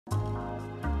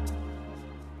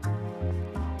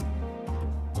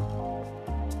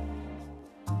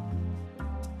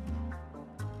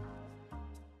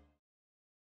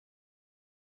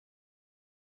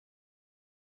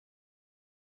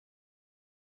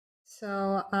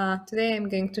Today I'm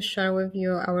going to share with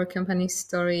you our company's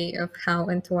story of how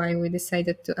and why we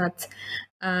decided to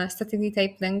add statically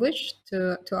typed language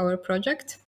to our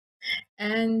project.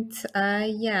 And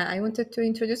I wanted to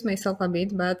introduce myself a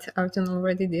bit, but Arjun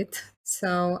already did.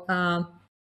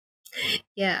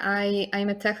 I'm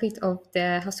a tech lead of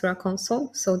the Hasura Console,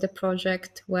 so the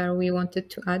project where we wanted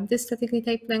to add this statically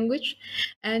typed language.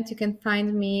 And you can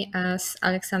find me as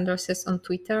Aleksandra says on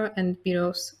Twitter and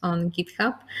Biros on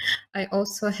GitHub. I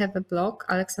also have a blog,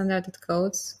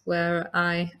 aleksandra.codes, where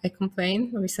I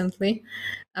complain recently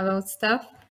about stuff.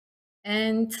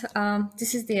 And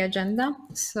this is the agenda.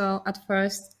 So at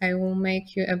first, I will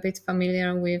make you a bit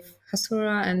familiar with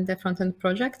Hasura and the frontend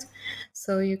project,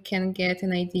 so you can get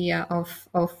an idea of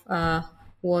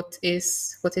what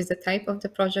is the type of the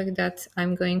project that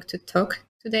I'm going to talk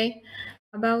today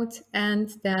about. And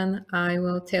then I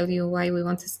will tell you why we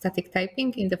wanted static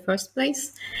typing in the first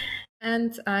place.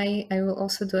 And I will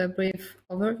also do a brief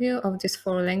overview of these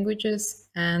 4 languages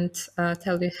and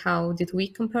tell you how did we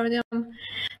compare them.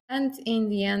 And in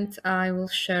the end, I will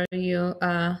share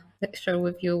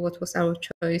with you what was our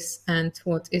choice and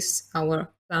what is our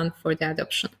plan for the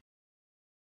adoption.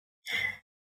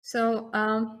 So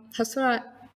Hasura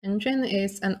Engine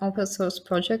is an open source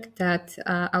project that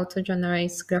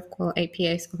auto-generates GraphQL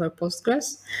APIs over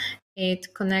Postgres.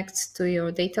 It connects to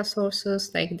your data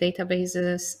sources like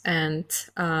databases and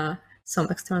some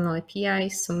external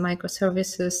APIs, some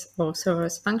microservices or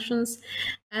serverless functions,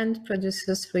 and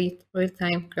produces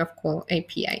real-time GraphQL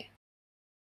API.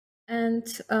 And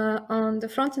on the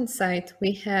front-end side,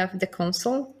 we have the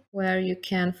console, where you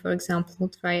can, for example,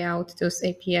 try out those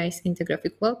APIs in the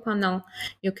GraphQL panel.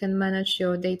 You can manage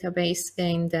your database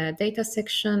in the data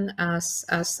section, as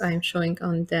I'm showing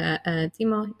on the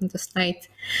demo in the slide.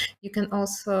 You can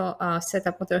also set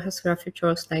up other Hasura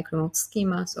features like remote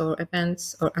schemas or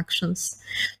events or actions.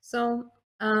 So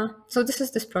this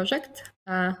is this project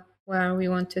where we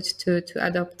wanted to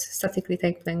adopt statically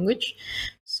typed language.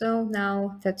 So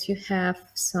now that you have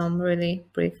some really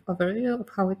brief overview of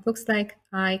how it looks like,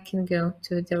 I can go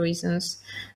to the reasons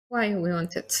why we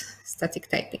wanted static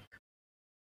typing.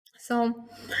 So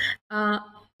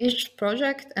each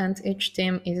project and each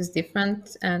team is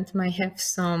different and might have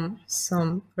some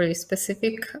really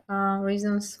specific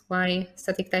reasons why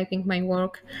static typing might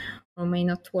work or may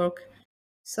not work.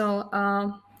 So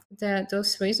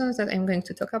those reasons that I'm going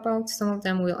to talk about, some of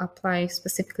them will apply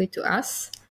specifically to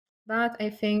us, but I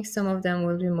think some of them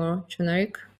will be more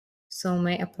generic, so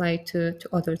may apply to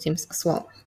other teams as well.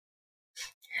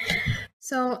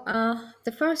 So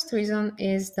the first reason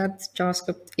is that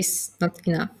JavaScript is not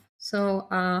enough. So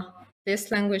this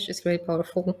language is really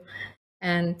powerful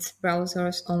and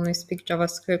browsers only speak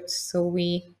JavaScript, so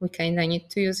we kind of need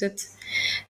to use it.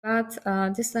 But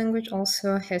this language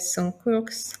also has some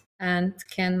quirks and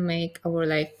can make our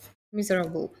life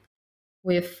miserable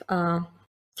with a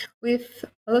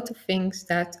lot of things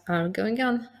that are going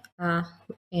on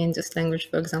in this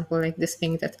language, for example, like this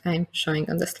thing that I'm showing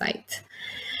on the slide.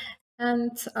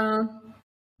 And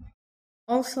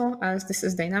also, as this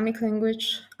is dynamic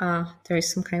language, there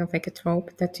is some kind of like a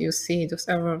trope that you see those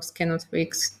errors cannot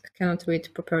read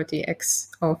property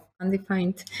X of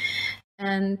undefined.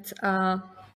 And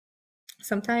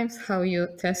sometimes how you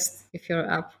test if your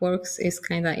app works is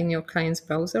kind of in your client's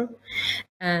browser.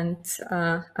 And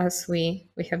as we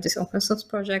have this open source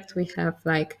project, we have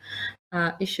like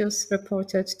issues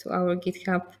reported to our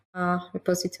GitHub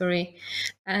repository.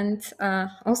 And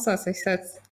also, as I said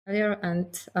earlier,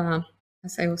 and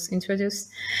as I was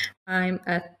introduced, I'm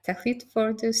a tech lead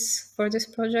for this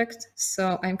project,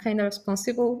 so I'm kind of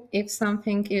responsible if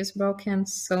something is broken.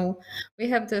 So we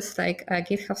have this like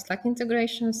GitHub Slack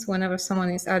integrations. Whenever someone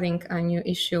is adding a new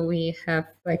issue, we have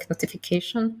like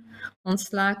notification on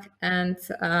Slack, and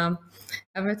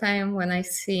every time when I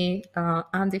see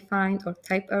undefined or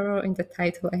type error in the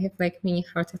title, I have like mini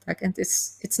heart attack, and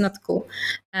it's not cool,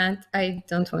 and I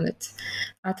don't want it.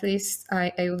 At least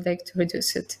I would like to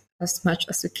reduce it as much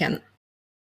as we can.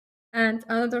 And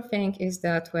another thing is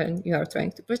that when you are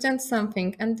trying to present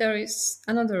something and there is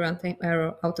another runtime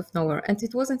error out of nowhere, and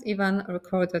it wasn't even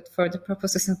recorded for the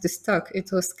purposes of this talk.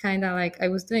 It was kind of like I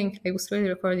was really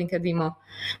recording a demo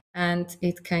and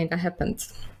it kind of happened.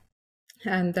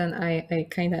 And then I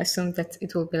kind of assumed that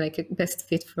it will be like a best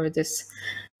fit for this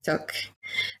talk.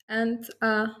 And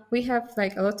we have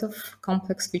like a lot of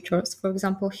complex features. For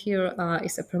example, here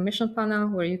is a permission panel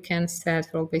where you can set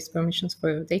role-based permissions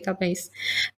for your database.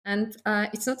 And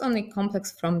it's not only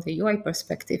complex from the UI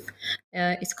perspective,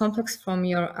 it's complex from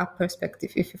your app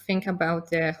perspective if you think about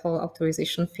the whole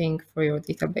authorization thing for your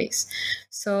database.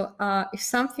 So if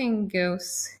something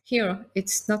goes here,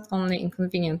 it's not only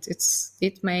inconvenient,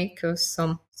 it may cause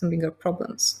some bigger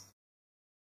problems.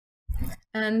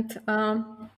 And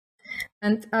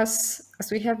as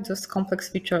we have those complex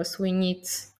features, we need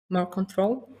more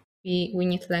control. We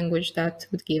need language that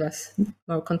would give us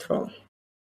more control.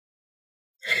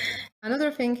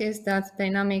 Another thing is that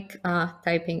dynamic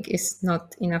typing is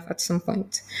not enough at some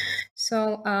point.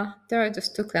 So there are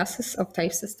just two classes of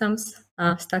type systems,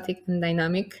 static and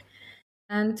dynamic.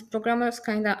 And programmers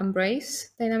kind of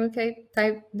embrace dynamically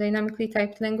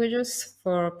typed languages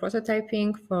for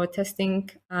prototyping, for testing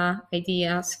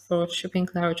ideas, for shipping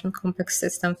large and complex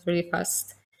systems really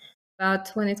fast.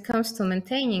 But when it comes to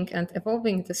maintaining and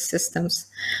evolving the systems,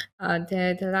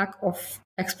 the lack of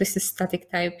explicit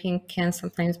static typing can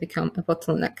sometimes become a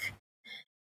bottleneck.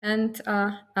 And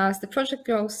as the project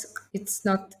grows, it's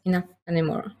not enough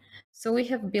anymore. So we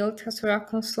have built Hasura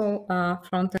Console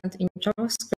frontend in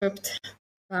JavaScript,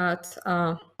 but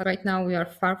right now we are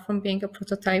far from being a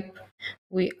prototype.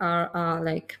 We are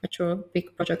like mature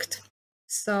big project.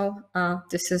 So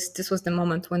this was the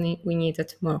moment when we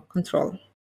needed more control.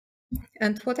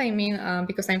 And what I mean,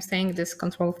 because I'm saying this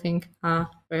control thing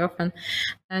very often,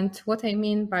 and what I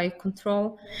mean by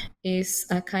control is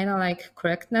kind of like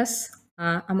correctness,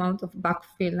 amount of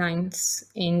backfill lines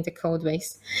in the code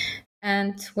base.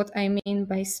 And what I mean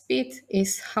by speed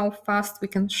is how fast we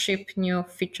can ship new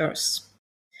features.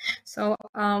 So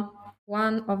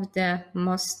one of the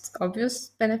most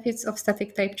obvious benefits of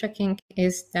static type checking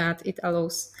is that it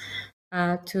allows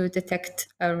to detect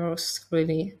errors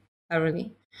really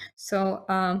early. So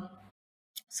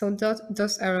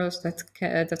those errors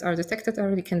that are detected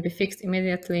early can be fixed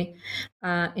immediately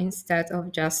instead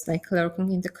of just like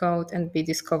lurking in the code and be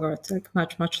discovered like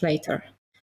much later.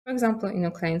 For example, in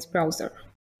a client's browser.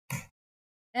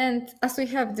 And as we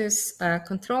have this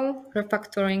control,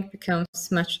 refactoring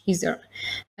becomes much easier.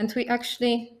 And we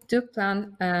actually do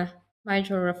plan a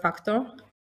major refactor.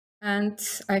 And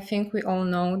I think we all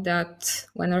know that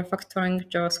when refactoring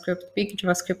JavaScript, big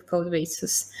JavaScript code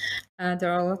bases,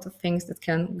 there are a lot of things that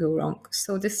can go wrong.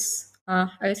 So this a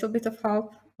little bit of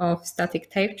help of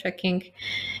static type checking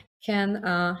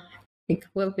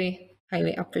will be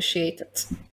highly appreciated.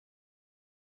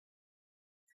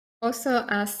 Also,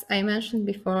 as I mentioned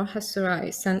before, Hasura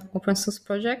is an open source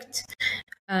project,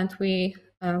 and we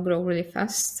grow really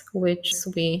fast, which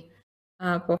we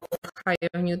both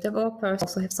hire new developers,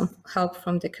 also have some help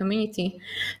from the community.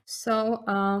 So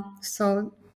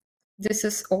this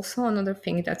is also another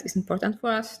thing that is important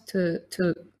for us to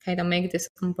kind of make this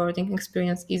onboarding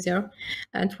experience easier.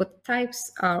 And what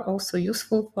types are also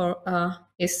useful for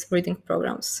is reading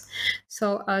programs.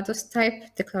 So those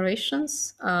type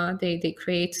declarations, they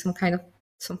create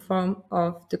some form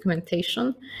of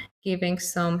documentation, giving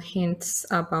some hints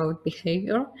about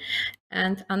behavior.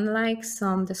 And unlike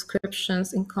some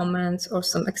descriptions in comments or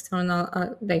some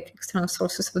external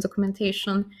sources of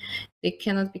documentation, they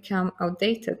cannot become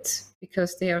outdated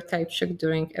because they are type checked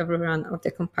during every run of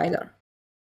the compiler.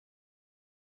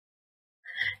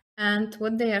 And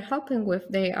what they are helping with,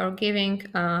 they are giving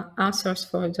answers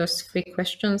for those 3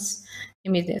 questions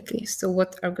immediately. So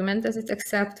what argument does it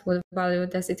accept? What value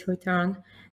does it return?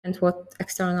 And what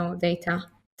external data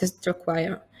does it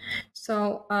require?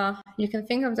 So you can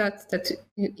think of that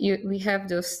we have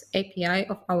this API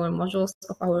of our modules,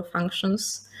 of our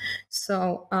functions.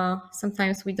 So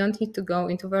sometimes we don't need to go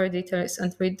into very details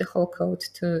and read the whole code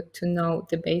to know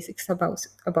the basics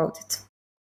about it.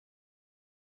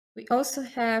 We also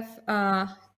have a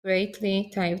greatly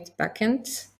typed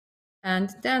backend. And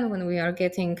then when we are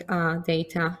getting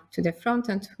data to the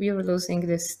frontend, we are losing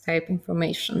this type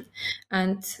information.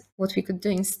 And what we could do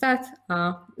instead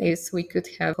is we could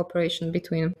have cooperation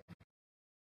between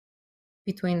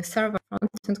server and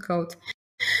frontend code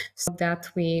so that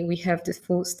we have this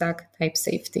full stack type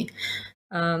safety.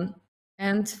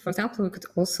 And for example, we could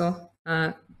also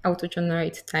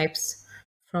auto-generate types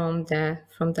from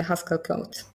the Haskell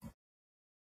code.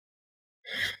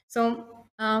 So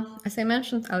as I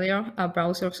mentioned earlier, our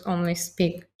browsers only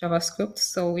speak JavaScript,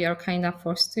 so we are kind of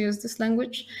forced to use this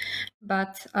language.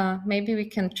 But maybe we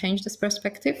can change this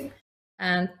perspective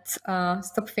and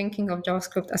stop thinking of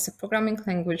JavaScript as a programming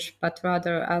language, but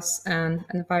rather as an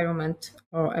environment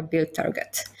or a build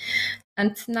target.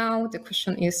 And now the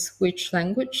question is which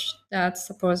language that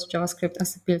supports JavaScript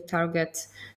as a build target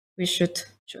we should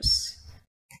choose.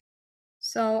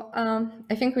 So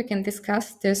I think we can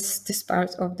discuss this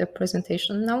part of the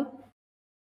presentation now.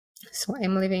 So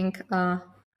I'm leaving to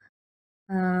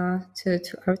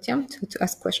Artyom to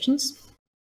ask questions.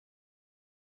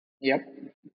 Yep,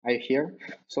 I hear.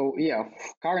 So yeah,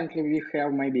 currently we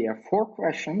have maybe 4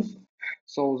 questions.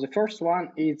 So the first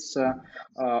one is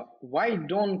why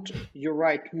don't you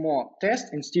write more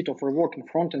tests instead of reworking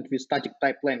frontend with static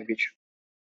type language?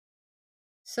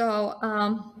 So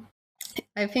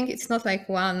I think it's not like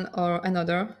one or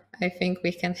another. I think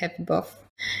we can have both.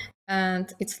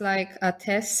 And it's like a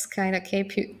test kind of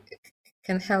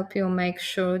can help you make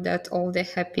sure that all the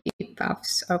happy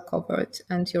paths are covered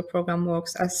and your program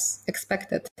works as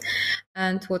expected.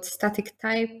 And what static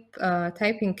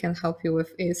typing can help you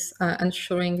with is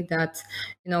ensuring that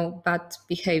bad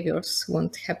behaviors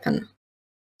won't happen.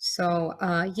 So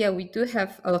yeah, we do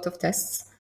have a lot of tests.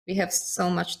 We have so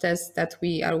much tests that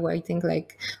we are waiting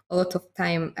like a lot of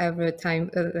time every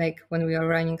time, like when we are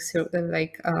running through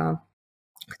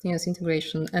continuous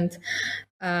integration. And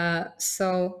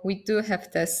so we do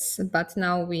have tests, but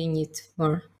now we need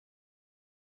more.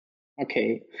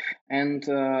 Okay, and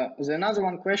the another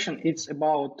one question, it's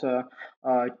about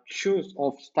choose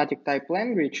of static type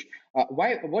language.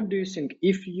 What do you think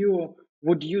if you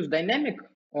would use dynamic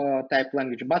type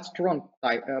language, but strong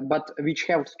type, but which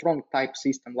have strong type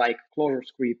system like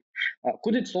ClojureScript,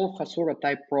 could it solve Hasura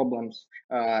type problems?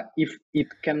 If it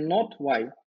cannot, why?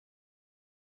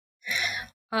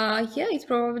 Yeah, it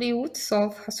probably would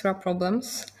solve Hasura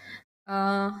problems.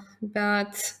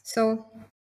 But so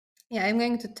yeah, I'm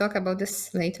going to talk about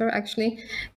this later actually.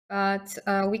 But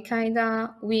we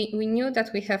knew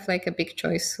that we have like a big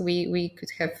choice. We could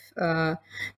have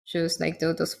choose like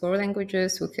those 4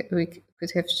 languages. We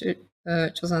could have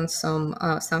chosen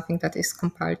something that is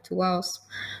compiled to WASP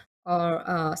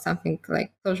or something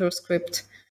like ClojureScript.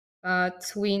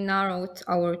 But we narrowed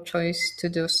our choice to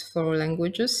those 4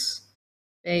 languages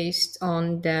based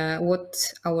on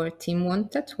what our team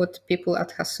wanted, what people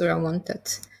at Hasura wanted.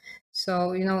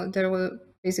 So, there were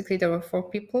 4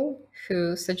 people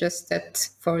who suggested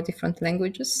 4 different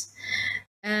languages.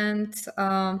 And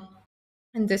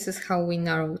this is how we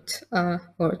narrowed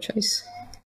our choice.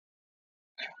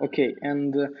 Okay,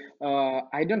 and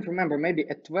I don't remember, maybe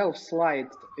at 12 slide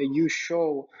you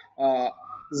show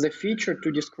the feature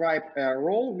to describe a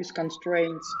role with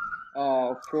constraints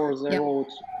for the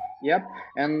roads. Yep,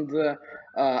 and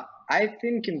I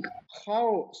thinking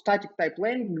how static type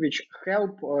language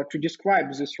help to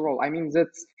describe this role. I mean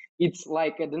it's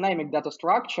like a dynamic data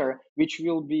structure which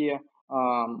will be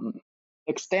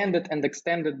extended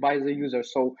by the user.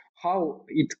 So how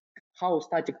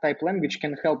static type language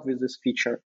can help with this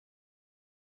feature?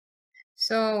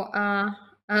 So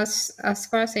as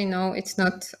far as I know, it's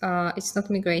not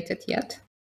migrated yet,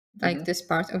 like this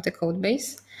part of the code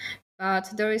base.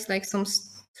 But there is like some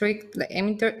strict,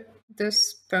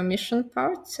 this permission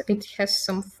part, it has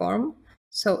some form,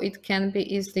 so it can be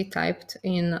easily typed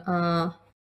in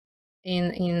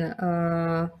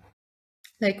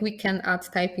like we can add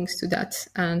typings to that,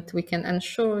 and we can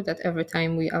ensure that every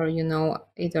time we are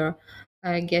either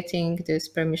getting this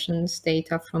permissions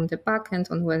data from the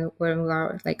backend on where we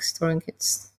are like storing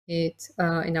it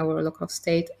in our local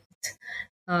state,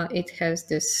 it has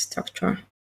this structure.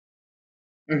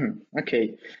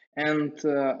 Okay, and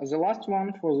the last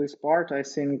one for this part, I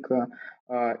think,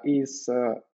 is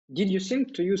did you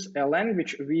think to use a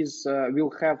language with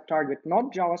will have target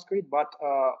not JavaScript but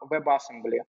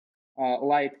WebAssembly?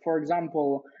 Like, for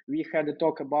example, we had a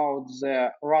talk about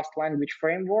the Rust language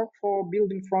framework for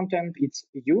building frontend. It's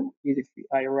U, if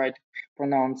I right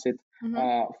pronounce it.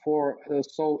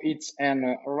 So it's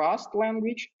an Rust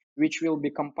language which will be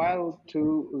compiled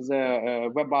to the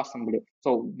WebAssembly.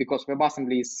 So because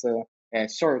WebAssembly is a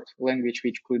third language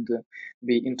which could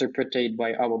be interpreted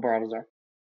by our browser.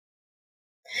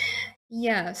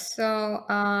 Yeah, so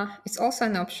it's also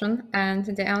an option, and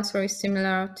the answer is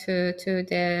similar to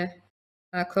the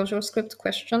ClojureScript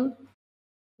question.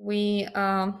 We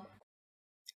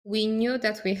knew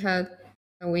that we have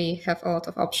a lot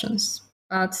of options,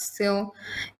 but still,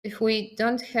 if we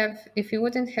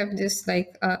wouldn't have this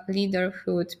like leader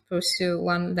who would pursue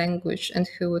one language and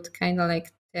who would kind of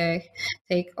like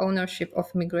take ownership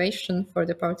of migration for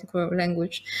the particular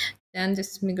language, then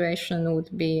this migration would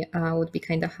be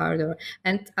kind of harder.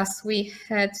 And as we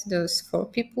had those 4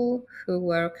 people who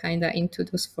were kind of into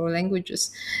those 4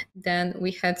 languages, then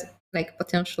we had like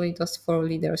potentially those 4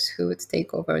 leaders who would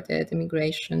take over the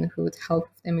migration, who would help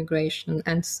with the migration,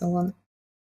 and so on.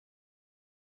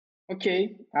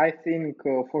 Okay, I think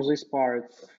for this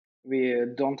part, we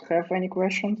don't have any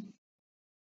questions.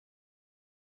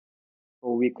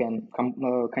 So we can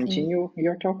continue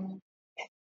your talk.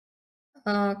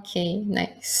 Okay,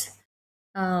 nice.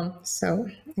 So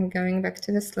I'm going back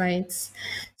to the slides.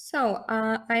 So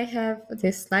I have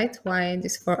this slide, why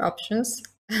these 4 options.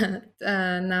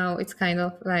 Now it's kind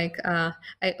of like I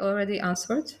already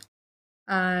answered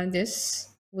this.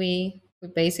 We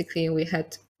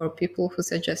had 4 people who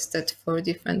suggested 4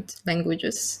 different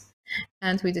languages,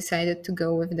 and we decided to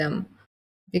go with them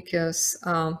because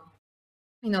I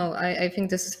think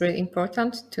this is really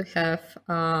important to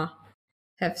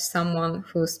have someone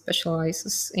who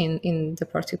specializes in the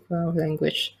particular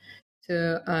language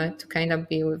to kind of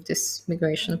be with this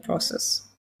migration process.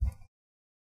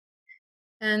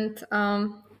 And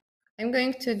I'm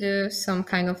going to do some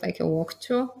kind of like a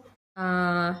walkthrough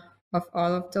of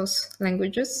all of those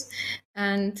languages.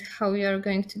 And how we are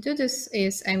going to do this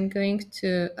is I'm going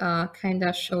to kind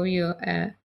of show you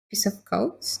a piece of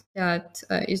code that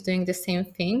is doing the same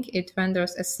thing. It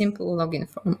renders a simple login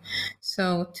form.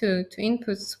 So two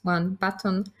inputs, 1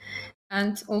 button.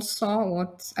 And also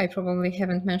what I probably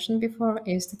haven't mentioned before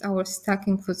is that our stack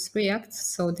includes React.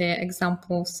 So the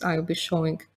examples I'll be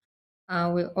showing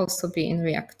will also be in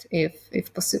React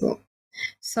if possible.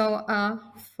 So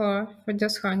for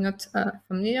those who are not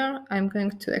familiar, I'm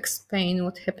going to explain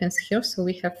what happens here. So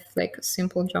we have like a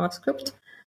simple JavaScript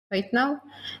right now.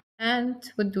 And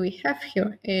what do we have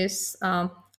here is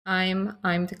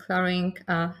I'm declaring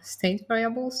state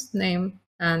variables, name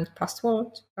and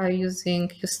password by using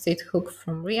useStateHook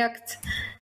from React.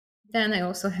 Then I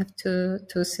also have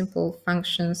two simple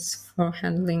functions for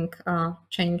handling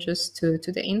changes to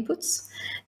the inputs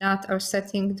that are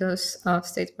setting those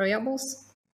state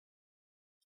variables.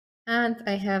 And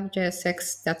I have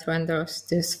JSX that renders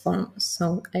this form.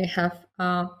 So I have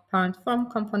a parent form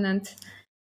component,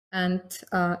 and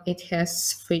it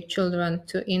has 3 children,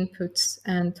 2 inputs,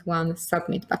 and 1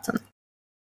 submit button.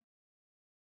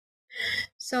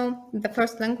 So the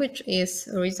first language is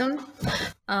Reason,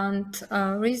 and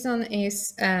Reason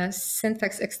is a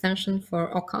syntax extension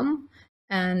for OCaml,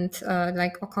 and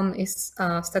like OCaml is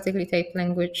a statically typed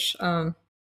language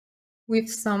with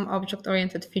some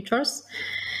object-oriented features.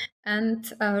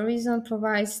 And Reason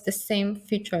provides the same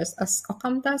features as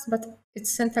OCaml does, but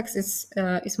its syntax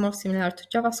is more similar to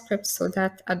JavaScript, so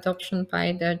that adoption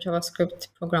by the JavaScript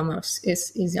programmers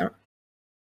is easier.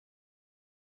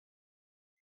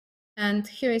 And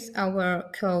here is our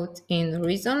code in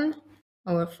Reason,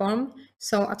 our form.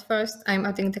 So at first, I'm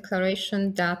adding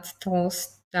declaration that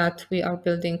tells that we are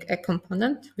building a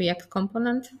component, React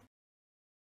component.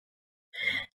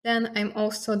 Then I'm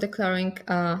also declaring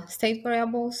state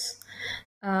variables.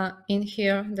 In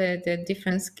here, the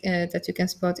difference that you can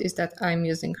spot is that I'm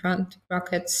using round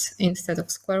brackets instead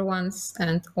of square ones,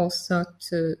 and also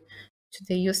to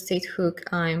the useStateHook,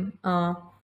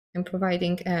 I'm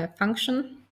providing a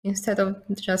function instead of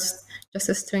just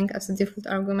a string as a default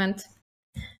argument.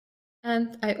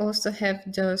 And I also have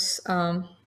those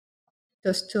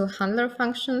 2 handler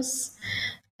functions.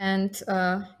 And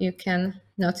you can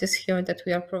notice here that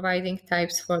we are providing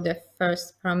types for the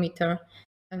first parameter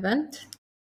event.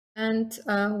 And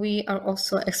we are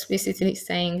also explicitly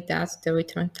saying that the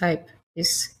return type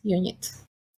is unit.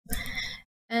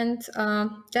 And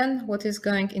then what is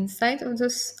going inside of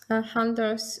those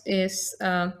handlers is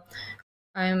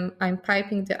I'm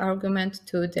piping the argument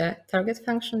to the target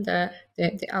function. The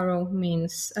arrow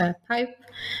means pipe.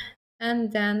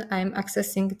 And then I'm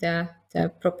accessing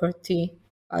the property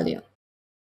value.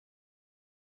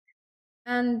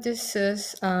 And this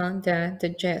is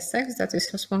the JSX that is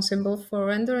responsible for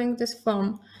rendering this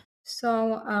form.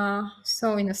 So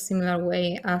in a similar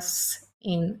way as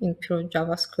in pure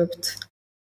JavaScript,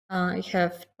 I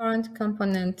have parent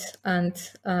component, and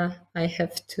I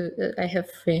have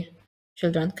 3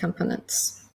 children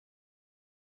components.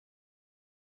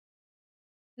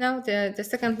 Now the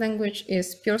second language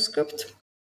is PureScript.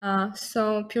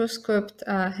 So PureScript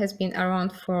has been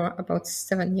around for about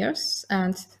 7 years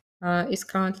and is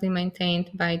currently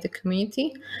maintained by the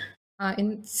community.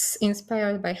 It's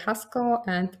inspired by Haskell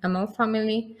and ML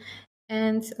family,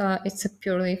 and it's a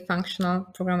purely functional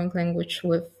programming language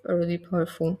with a really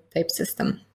powerful type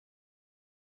system.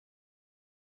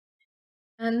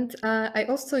 And I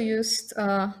also used,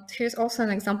 here's also an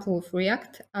example of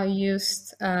React. I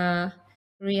used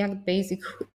React Basic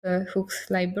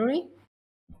Hooks library.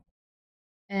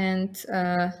 And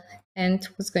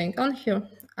what's going on here?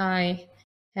 I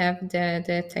have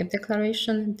the type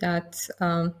declaration that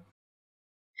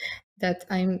that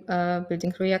I'm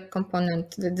building React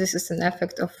component, that this is an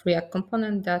effect of React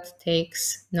component that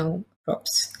takes no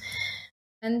props.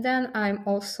 And then I'm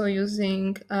also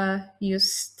using a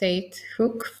useState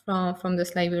hook from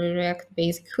this library React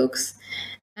basic hooks.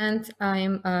 And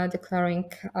I'm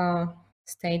declaring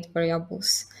state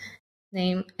variables,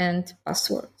 name and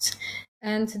password.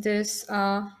 And this \/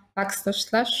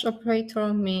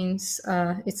 operator means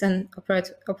it's an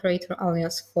operator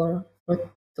alias for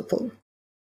tuple.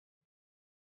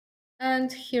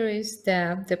 And here is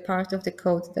the part of the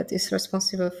code that is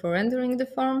responsible for rendering the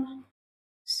form.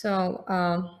 So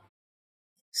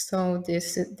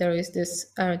there is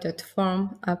this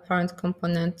r.form, a parent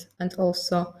component, and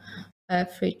also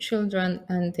 3 children,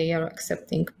 and they are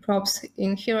accepting props.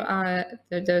 In here,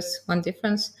 there's one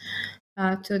difference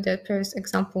to the previous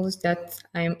examples, that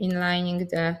I'm inlining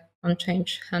the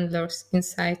onChange handlers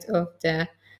inside of the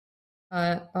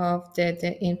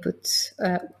input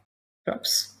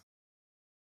props.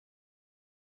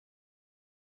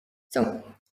 So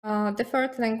the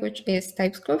third language is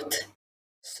TypeScript.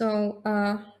 So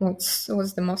what's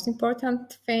the most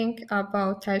important thing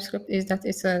about TypeScript is that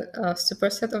it's a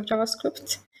superset of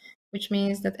JavaScript, which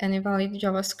means that any valid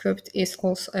JavaScript is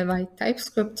also a valid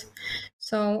TypeScript.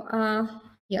 So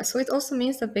yeah, so it also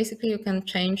means that basically you can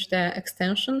change the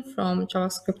extension from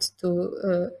JavaScript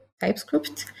to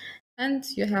TypeScript, and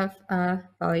you have a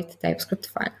valid TypeScript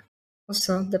file.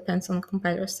 Also depends on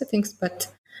compiler settings,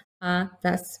 but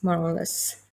that's more or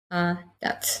less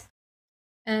that.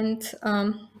 And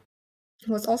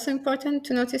what's also important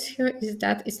to notice here is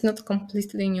that it's not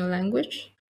completely new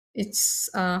language. It's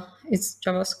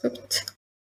JavaScript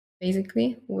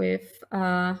basically with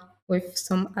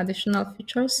some additional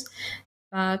features,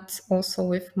 but also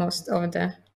with most of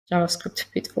the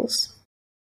JavaScript pitfalls.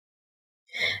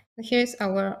 Here's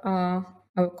our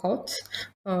code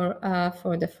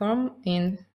for the form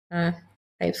in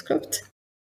TypeScript.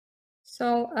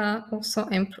 So also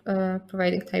I'm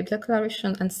providing type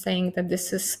declaration and saying that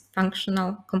this is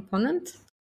functional component.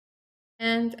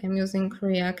 And I'm using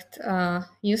React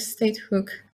useState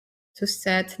hook to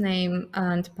set name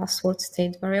and password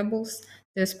state variables.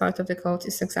 This part of the code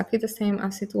is exactly the same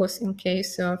as it was in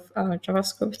case of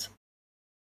JavaScript.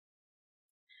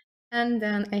 And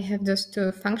then I have those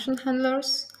 2 function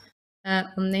handlers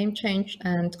on name change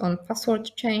and on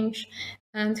password change.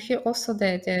 And here also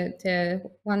the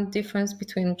one difference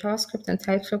between JavaScript and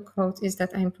TypeScript code is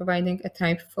that I'm providing a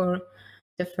type for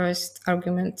the first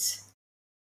argument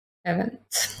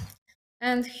event.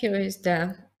 And here is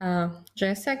the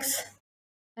JSX,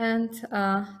 and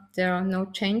there are no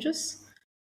changes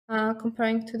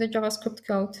comparing to the JavaScript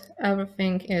code.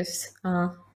 Everything is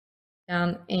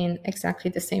done in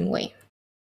exactly the same way.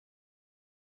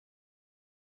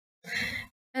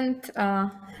 And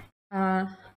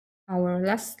our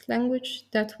last language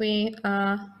that we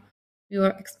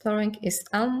were exploring is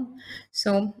Elm.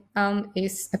 So Elm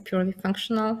is a purely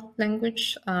functional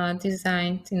language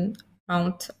designed in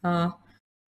around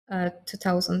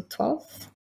 2012.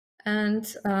 And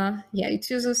yeah, it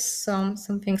uses some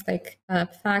things like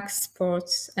flags,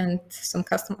 ports, and some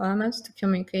custom elements to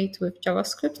communicate with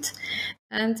JavaScript.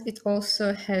 And it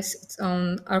also has its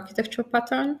own architecture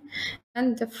pattern.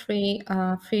 And the three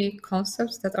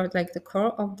concepts that are like the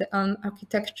core of the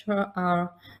architecture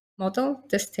are model,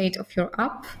 the state of your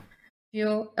app,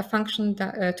 view, a function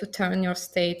to turn your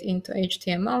state into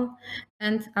HTML,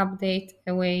 and update,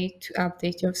 a way to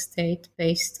update your state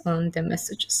based on the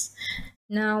messages.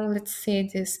 Now let's see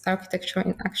this architecture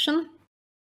in action.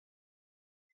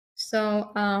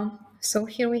 So so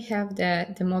here we have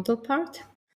the model part,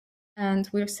 and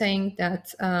we're saying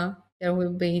that there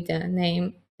will be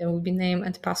name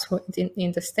and password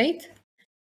in the state.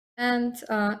 And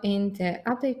in the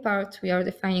update part, we are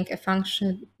defining a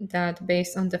function that,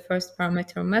 based on the first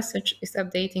parameter message, is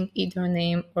updating either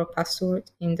name or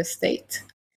password in the state.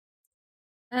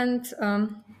 And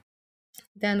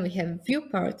then we have view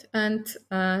part, and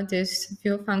this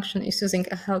view function is using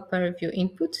a helper view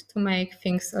input to make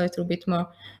things a little bit more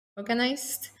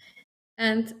organized,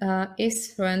 and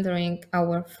is rendering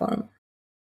our form.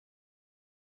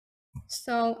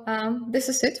 So this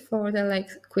is it for the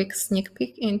quick sneak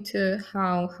peek into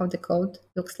how the code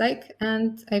looks like,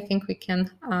 and I think we can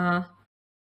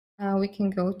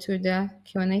go to the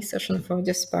Q&A session for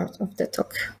this part of the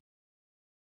talk.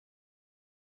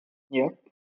 Yeah.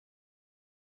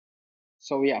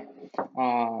 So yeah,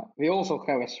 we also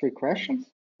have 3 questions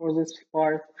for this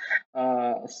part.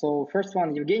 So first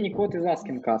one, Evgeny Kot is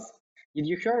asking us, did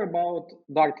you hear about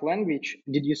Dart language?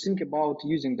 Did you think about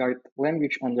using Dart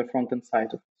language on the front-end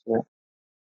side of it?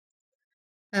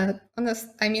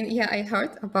 I mean, yeah, I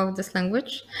heard about this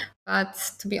language, but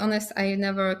to be honest, I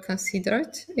never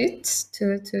considered it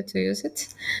to use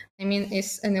it. I mean,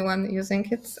 is anyone using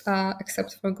it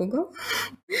except for Google?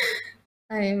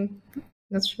 I'm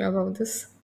not sure about this.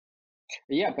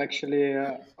 Yeah, actually,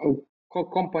 a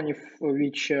company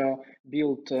which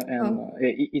built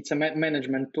it's a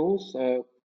management tools.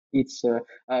 It's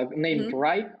named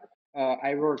Rai.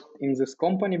 I worked in this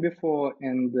company before,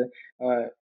 and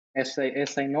as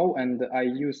I know, and I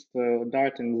used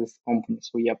Dart in this company.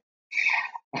 So yeah,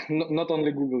 not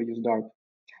only Google use Dart.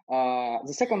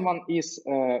 The second one is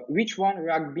which one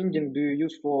React binding do you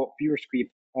use for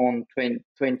PureScript on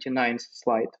 29th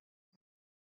slide?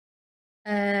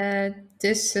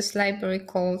 This is library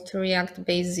called React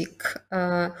Basic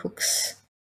Hooks.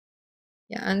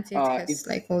 Yeah, and it has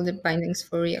like all the bindings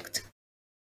for React.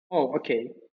 Oh,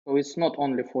 okay. So it's not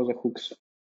only for the hooks.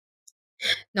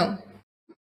 No.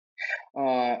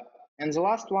 And the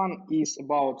last one is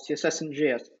about CSS in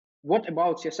JS. What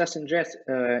about CSS in JS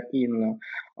in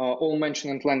all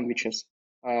mentioned languages?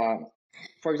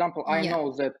 For example, I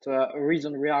know that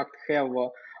Reason React have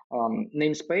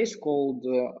namespace called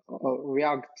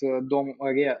React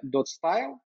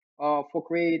DOM.style for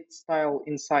create style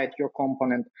inside your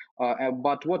component.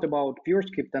 But what about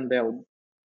PureScript and Elm?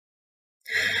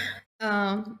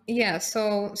 Yeah,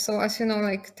 so as you know,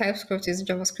 like TypeScript is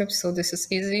JavaScript, so this is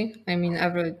easy. I mean,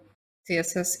 every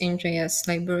CSS in JS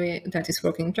library that is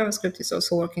working in JavaScript is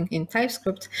also working in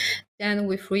TypeScript. Then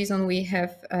with Reason, we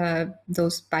have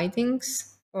those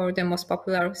bindings for the most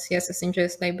popular CSS in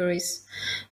JS libraries,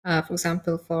 for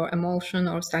example, for emotion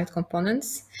or style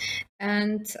components.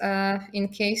 And in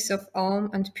case of Elm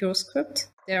and PureScript,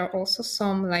 there are also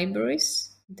some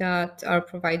libraries that are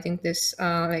providing this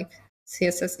like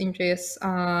CSS in JS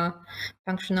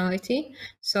functionality.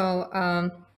 So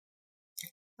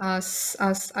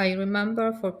as I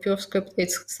remember, for PureScript,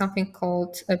 it's something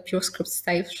called a PureScript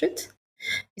style sheet.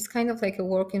 It's kind of like a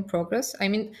work in progress. I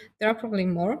mean, there are probably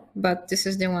more, but this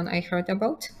is the one I heard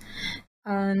about.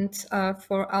 And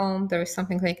for Elm, there is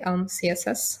something like Elm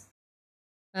CSS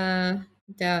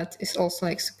that is also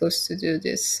like supposed to do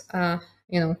this.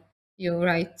 You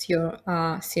write your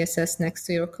CSS next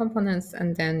to your components,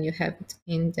 and then you have it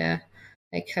in the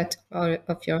like head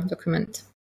of your document.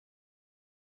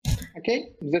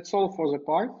 Okay, that's all for the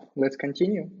part. Let's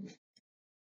continue.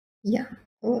 Yeah.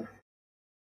 Cool.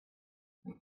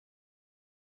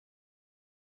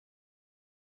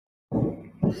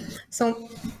 So,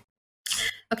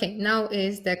 okay, now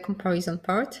is the comparison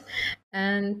part,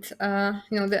 and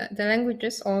the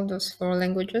languages, all those 4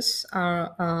 languages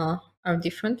are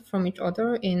different from each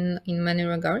other in many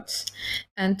regards,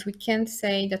 and we can't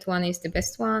say that one is the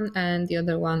best one and the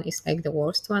other one is like the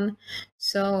worst one.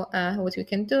 So what we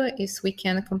can do is we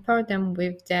can compare them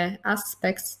with the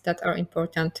aspects that are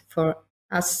important for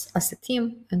us as a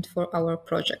team and for our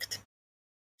project.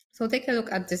 So take a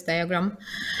look at this diagram,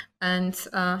 and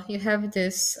you have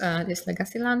this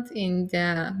legacy land in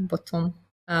the bottom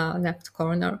left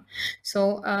corner.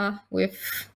 So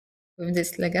with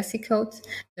this legacy code,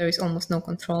 there is almost no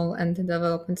control, and the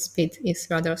development speed is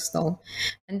rather slow.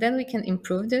 And then we can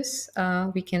improve this.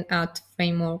 We can add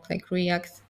framework like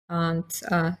React and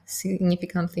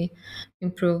significantly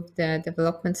improve the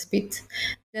development speed.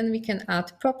 Then we can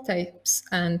add prop types,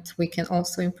 and we can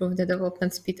also improve the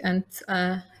development speed and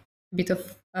bit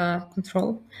of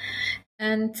control.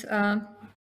 And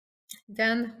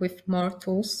then with more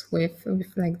tools, with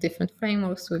like different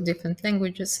frameworks, with different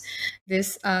languages,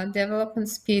 this development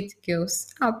speed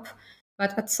goes up.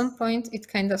 But at some point, it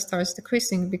kind of starts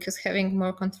decreasing because having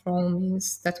more control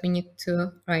means that we need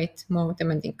to write more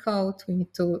demanding code, we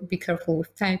need to be careful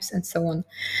with types and so on.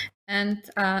 And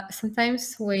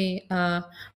sometimes we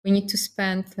need to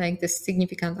spend like this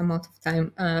significant amount of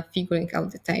time figuring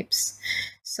out the types.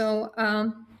 So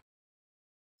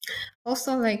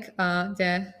also like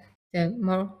the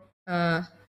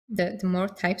more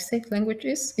type-safe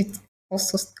languages, it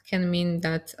also can mean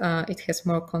that it has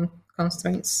more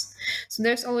constraints. So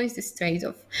there's always this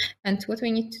trade-off. And what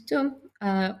we need to do,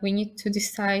 we need to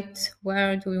decide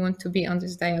where do we want to be on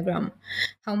this diagram,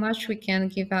 how much we can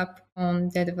give up on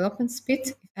the development speed,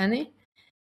 if any,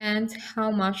 and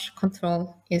how much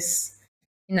control is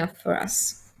enough for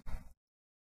us.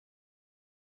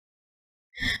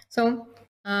 So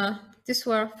these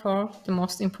were 4 the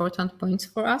most important points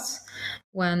for us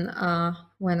when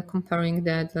comparing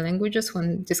the languages,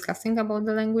 when discussing about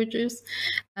the languages.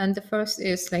 And the first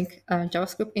is like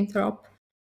JavaScript interop.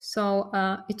 So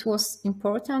it was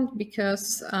important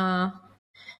because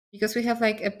we have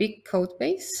like a big code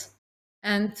base,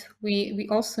 And we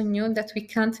also knew that we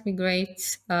can't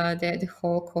migrate the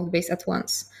whole code base at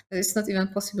once. It's not even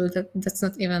possible. That's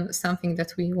not even something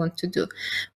that we want to do.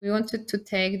 We wanted to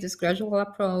take this gradual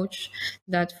approach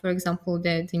that, for example,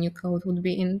 the new code would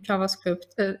be in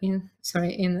JavaScript, in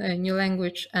a new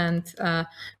language, and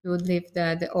we would leave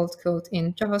the old code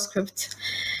in JavaScript.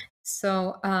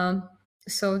 So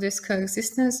this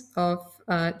coexistence of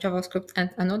JavaScript and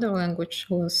another language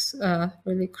was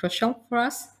really crucial for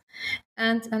us.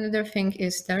 And another thing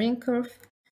is the learning curve.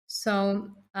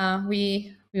 So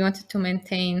we wanted to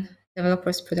maintain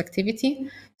developers'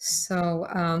 productivity. So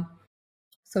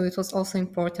it was also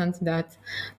important that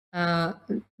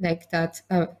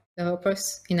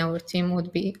developers in our team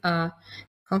would be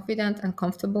confident and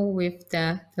comfortable with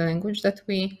the language that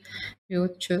we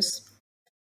would choose.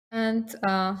 And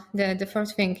the third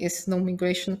thing is no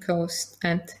migration cost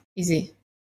and easy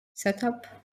setup.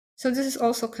 So this is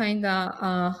also kind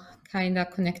of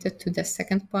connected to the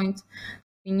second point.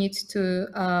 We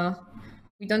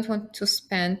don't want to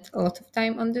spend a lot of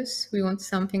time on this. We want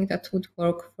something that would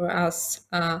work for us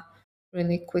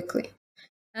really quickly.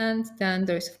 And then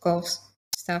there's, of course,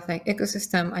 stuff like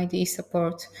ecosystem, IDE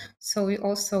support. So we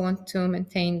also want to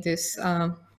maintain this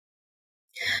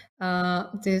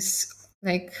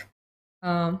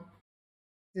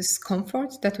this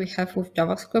comfort that we have with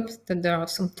JavaScript, that there are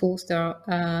some tools, there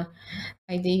are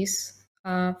IDEs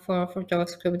for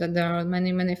JavaScript, that there are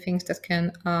many things that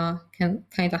can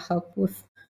kind of help with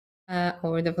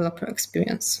our developer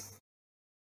experience.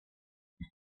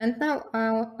 And now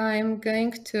I'm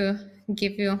going to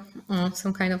give you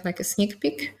some kind of like a sneak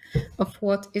peek of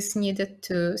what is needed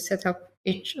to set up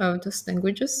each of those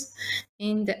languages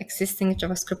in the existing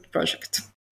JavaScript project.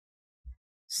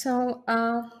 So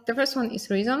the first one is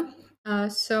Reason.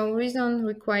 So Reason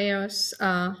requires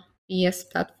ES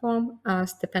platform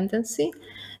as dependency,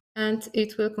 and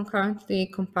it will concurrently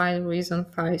compile Reason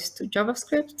files to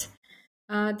JavaScript.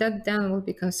 That then will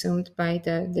be consumed by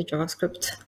the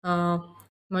JavaScript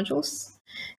modules.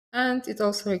 And it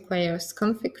also requires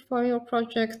config for your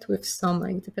project with some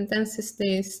like dependencies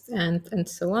list and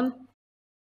so on.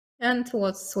 And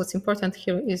what's important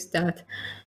here is that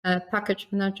package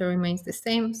manager remains the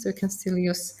same, so you can still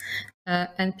use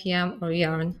npm or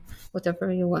yarn,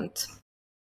 whatever you want.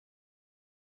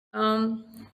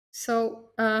 So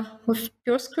with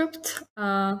PureScript,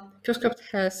 PureScript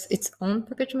has its own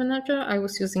package manager. I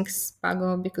was using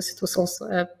Spago because it was also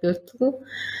a build tool,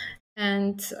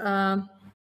 and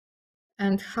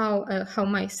how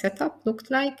my setup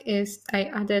looked like is I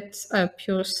added a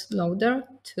Pure's loader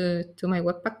to my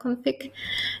Webpack config,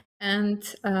 and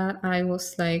I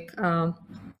was like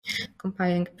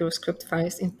compiling PureScript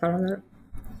files in parallel.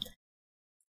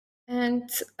 And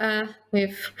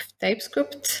with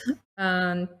TypeScript,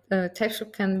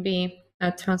 TypeScript can be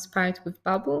transpiled with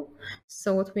Bubble.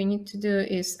 So what we need to do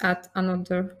is add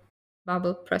another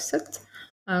Bubble preset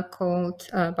called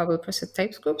Bubble preset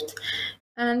TypeScript.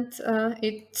 And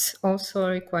it also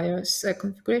requires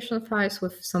configuration files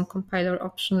with some compiler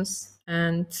options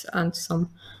and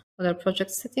some other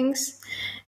project settings.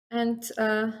 And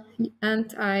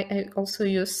I also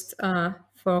used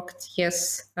forked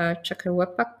Yes Checker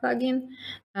Webpack plugin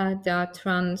that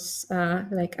runs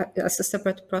like as a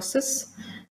separate process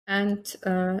and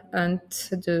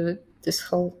do this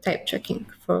whole type checking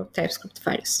for TypeScript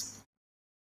files.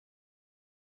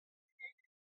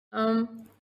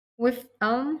 With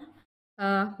Elm,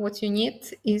 what you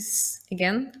need is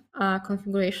again a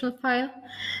configuration file.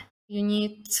 You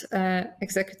need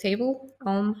executable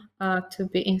Elm to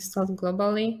be installed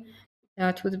globally.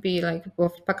 That would be like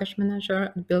both package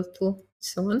manager and build tool,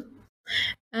 so on.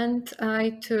 And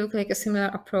I took like a similar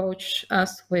approach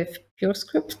as with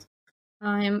PureScript.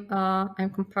 I'm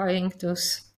compiling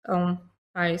those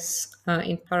files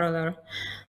in parallel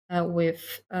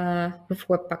with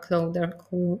Webpack loader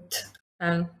called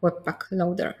Webpack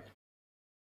loader.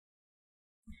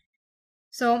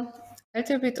 So a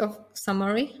little bit of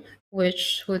summary,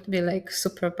 which would be like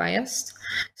super biased.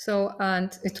 So,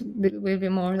 and it will be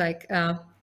more like a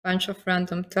bunch of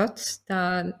random thoughts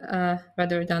than,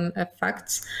 rather than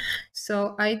facts.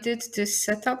 So I did this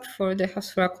setup for the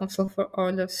Hasura Console for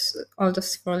all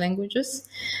those 4 languages.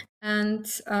 And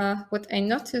what I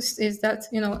noticed is that,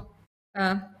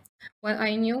 when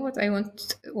I knew what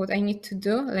I need to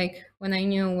do, like when I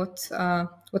knew what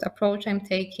approach I'm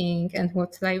taking and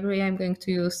what library I'm going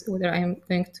to use, whether I'm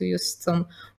going to use some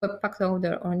Webpack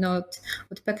loader or not,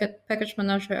 what package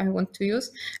manager I want to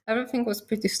use, everything was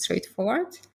pretty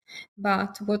straightforward.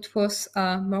 But what was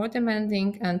more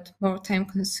demanding and more time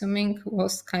consuming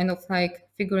was kind of like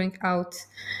figuring out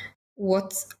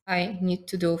what I need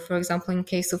to do. For example, in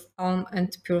case of Elm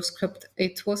and PureScript,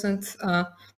 it wasn't there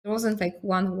wasn't like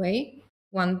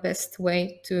one best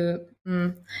way to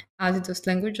add those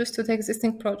languages to the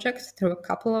existing project. There were a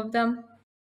couple of them.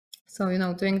 So,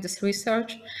 doing this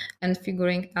research and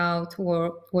figuring out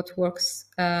what works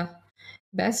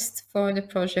best for the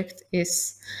project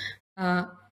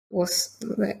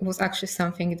was actually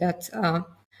something that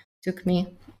took me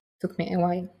a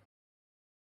while.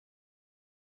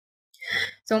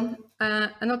 So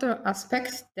another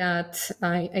aspect that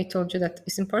I told you that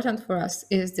is important for us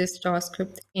is this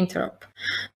JavaScript interop.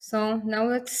 So now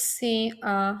let's see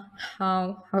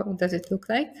how does it look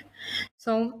like.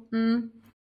 So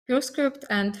PureScript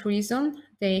and Reason,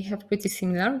 they have pretty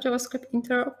similar JavaScript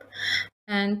interop.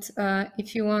 And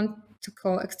if you want to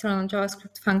call external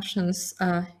JavaScript functions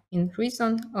in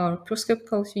Reason or PureScript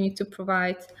code, you need to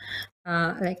provide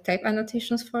like type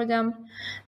annotations for them.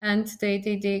 And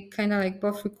they kind of like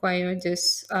both require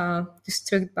this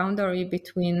strict boundary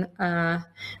between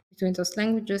those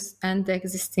languages and the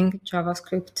existing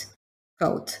JavaScript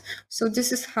code. So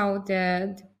this is how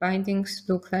the bindings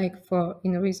look like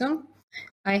in Reason.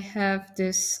 I have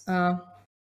this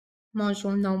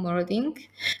module nomoreading,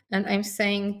 and I'm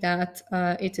saying that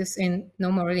it is in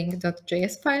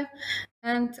nomoreading.js file,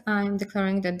 and I'm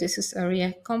declaring that this is a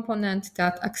React component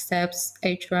that accepts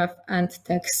href and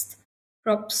text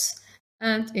props,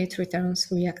 and it returns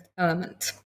React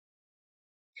element.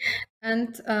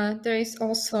 And there is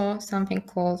also something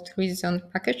called Reason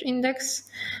package index,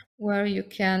 where you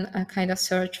can kind of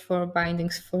search for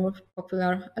bindings for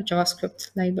popular JavaScript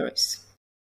libraries.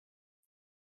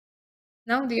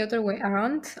 Now the other way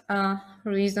around,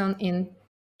 Reason in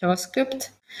JavaScript.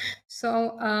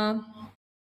 So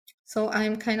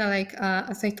I'm kind of like,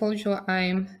 as I told you,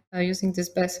 I'm using this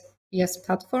BS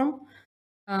platform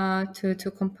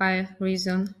to compile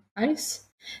Reason files,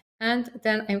 and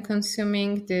then I'm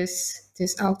consuming this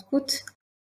output,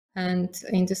 and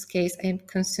in this case I'm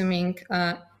consuming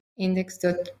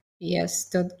index.bs.js,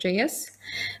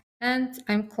 and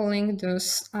I'm calling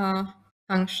those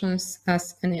functions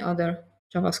as any other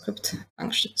JavaScript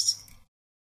functions.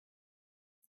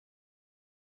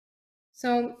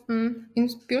 So in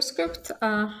PureScript,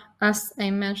 as I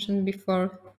mentioned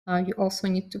before, you also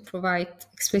need to provide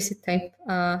explicit type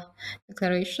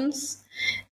declarations.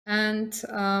 And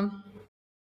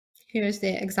here's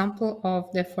the example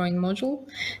of the foreign module.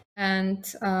 And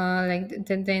like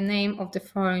the name of the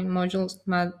foreign modules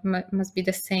must be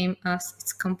the same as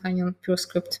its companion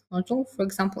PureScript module. For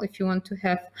example, if you want to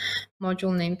have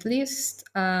module named list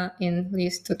in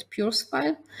list.pures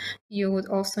file, you would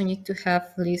also need to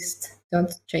have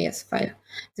list.js file.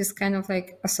 This kind of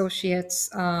like associates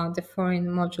the foreign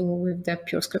module with the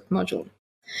PureScript module.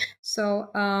 So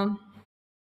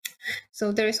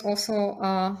there is also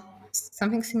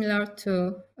something similar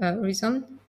to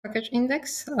Reason package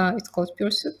index. It's called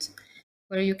PureSuit,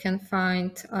 where you can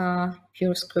find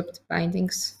PureScript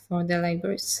bindings for the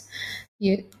libraries,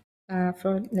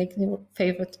 for like your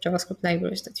favorite JavaScript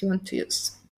libraries that you want to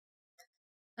use.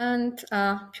 And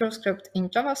PureScript in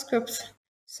JavaScript.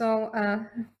 So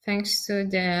thanks to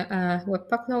the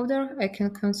Webpack loader, I can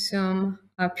consume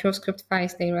PureScript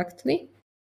files directly.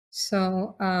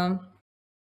 So I'm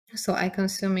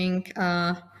consuming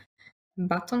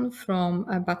button from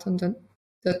a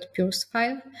button.pures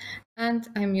file, and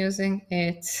I'm using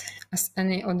it as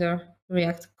any other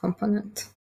React component.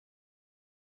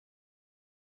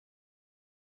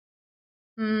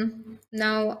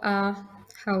 Now,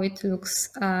 how it looks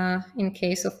in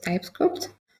case of TypeScript.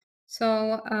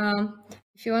 So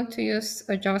if you want to use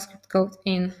a JavaScript code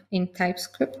in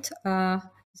TypeScript,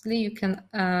 easily you can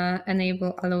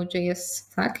enable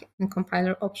allow.js flag in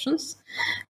compiler options,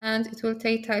 and it will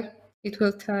tell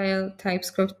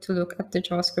TypeScript to look at the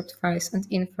JavaScript files and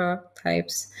infer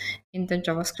types in the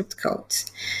JavaScript code.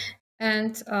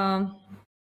 And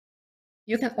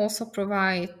you can also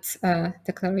provide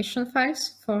declaration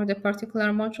files for the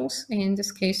particular modules. In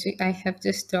this case, I have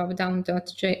this dropdown.d.ts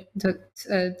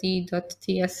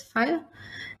file,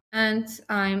 and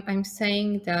I'm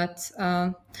saying that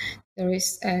there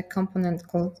is a component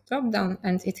called dropdown,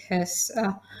 and it has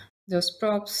those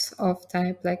props of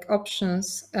type like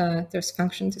options. There's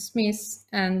function dismiss,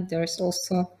 and there's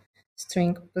also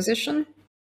string position.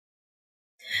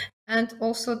 And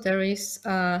also there is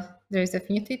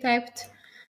affinity typed,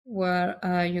 where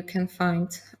you can find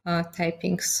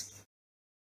typings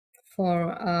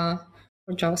for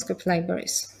JavaScript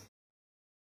libraries.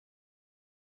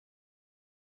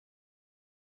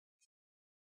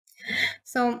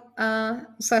 So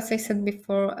as I said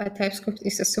before, TypeScript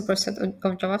is a superset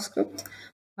of JavaScript.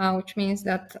 which means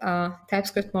that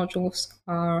TypeScript modules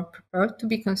are prepared to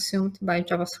be consumed by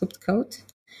JavaScript code.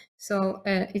 So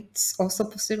it's also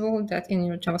possible that in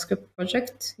your JavaScript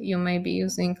project, you may be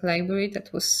using a library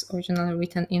that was originally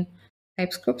written in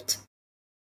TypeScript.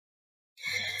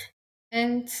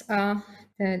 And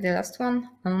the last one,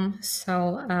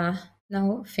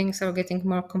 now things are getting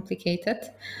more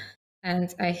complicated.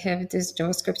 And I have this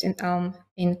JavaScript in Elm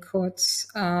in quotes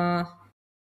for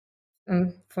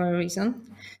a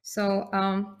reason. So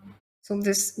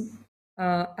this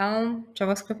Elm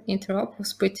JavaScript interop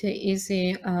was pretty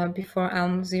easy before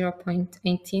Elm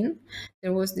 0.18.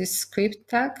 There was this script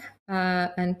tag,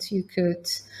 and you could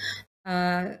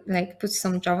like put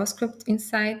some JavaScript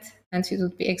inside, and it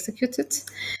would be executed.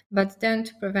 But then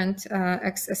to prevent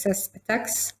XSS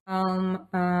attacks, Elm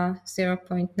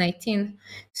 0.19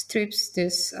 strips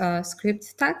this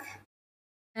script tag,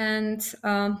 and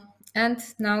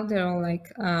now there are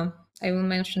like I will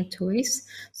mention two ways.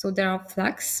 So there are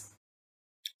flags.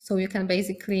 So you can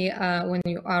basically, when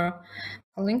you are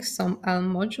calling some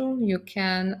Elm module, you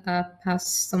can pass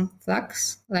some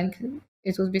flags. Like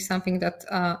it would be something that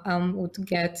Elm would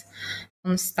get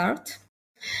on start.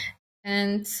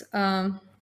 And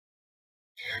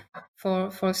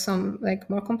for some like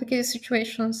more complicated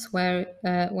situations where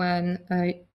when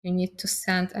you need to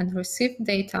send and receive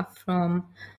data from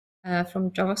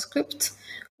JavaScript,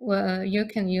 you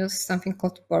can use something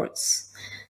called ports.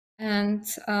 And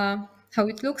how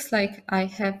it looks like, I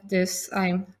have this,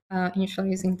 I'm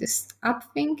initializing this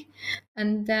app thing,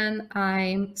 and then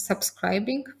I'm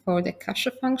subscribing for the cache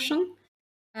function.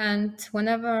 And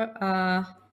whenever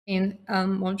in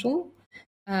Elm module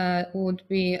would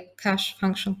be cache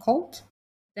function called,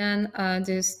 then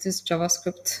this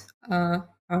JavaScript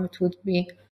part would be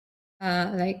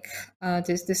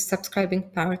this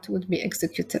subscribing part would be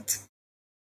executed.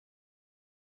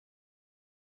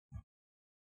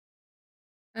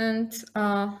 And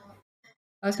a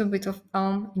little bit of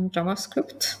Elm in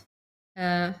JavaScript,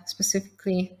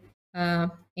 specifically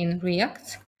in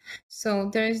React. So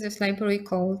there is this library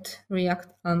called React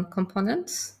Elm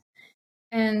Components,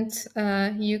 and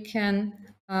you can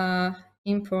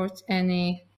import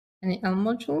any Elm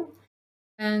module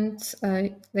and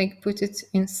like put it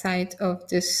inside of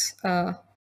this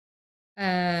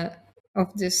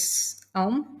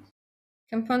Elm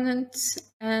component,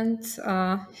 and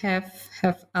have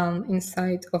Elm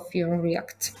inside of your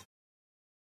React.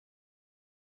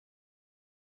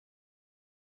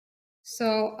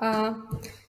 So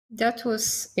that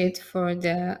was it for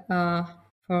the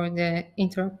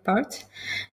interop part.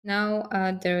 Now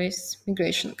there is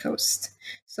migration cost.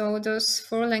 So those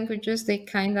four languages, they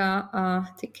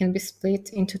they can be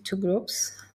split into two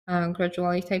groups: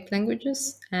 gradually typed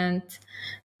languages and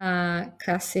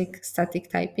classic static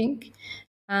typing.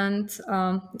 And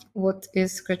what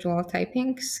is gradual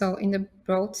typing? So in the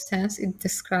broad sense, it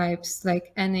describes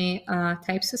like any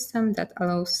type system that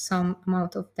allows some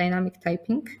amount of dynamic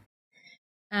typing.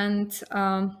 And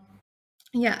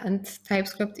and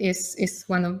TypeScript is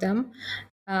one of them,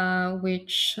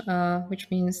 which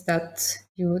means that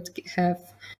you would have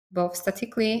both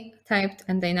statically typed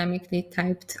and dynamically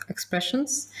typed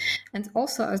expressions. And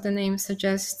also, as the name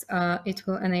suggests, it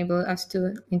will enable us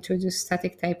to introduce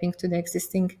static typing to the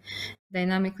existing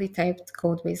dynamically typed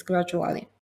code base gradually.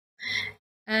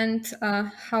 And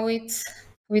how it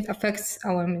affects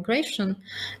our migration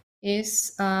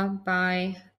is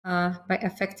by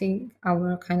affecting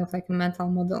our kind of like mental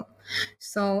model.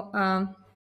 So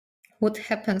what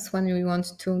happens when we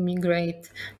want to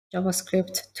migrate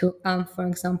JavaScript to Elm, for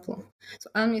example? So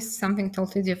Elm is something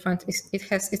totally different. It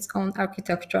has its own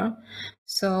architecture.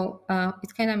 So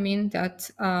it kind of means that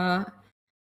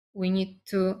we need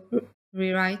to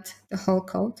rewrite the whole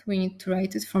code. We need to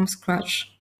write it from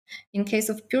scratch. In case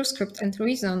of PureScript and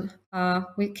Reason,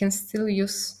 we can still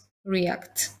use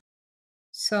React.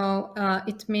 So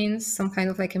it means some kind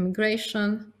of like a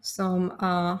migration, some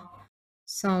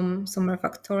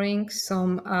refactoring,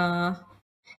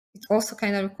 it also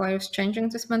kind of requires changing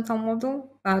this mental model,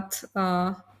 but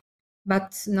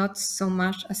not so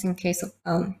much as in case of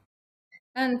Elm.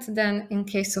 And then in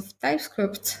case of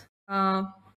TypeScript,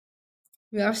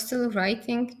 we are still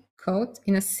writing code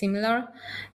in a similar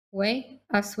way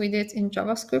as we did in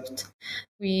JavaScript.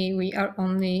 We are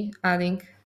only adding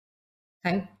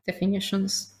type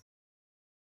definitions.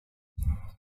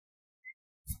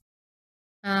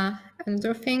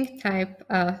 Another thing, type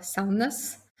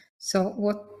soundness. So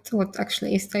what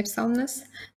actually is type soundness?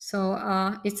 So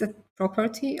it's a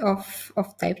property of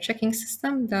type checking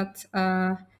system that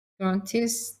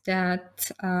guarantees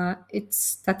that its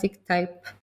static type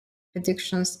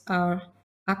predictions are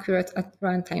accurate at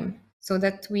runtime, so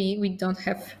that we don't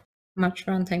have much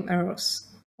runtime errors,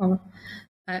 or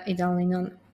ideally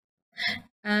none.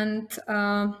 And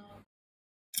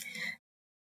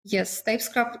yes,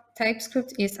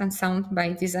 TypeScript is unsound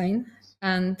by design,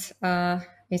 and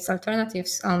its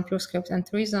alternatives on PureScript and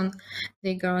Reason,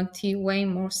 they guarantee way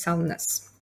more soundness.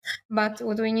 But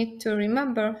what we need to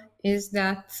remember is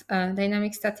that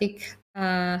dynamic static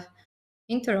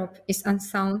interop is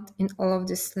unsound in all of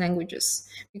these languages,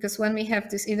 because when we have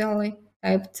this ideally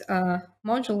typed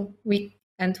module, we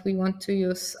want to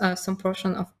use some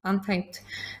portion of untyped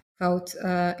code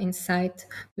inside,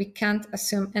 we can't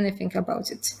assume anything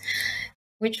about it,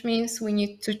 which means we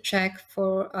need to check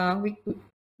for,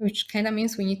 which kind of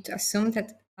means we need to assume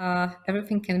that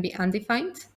everything can be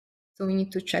undefined. So we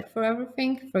need to check for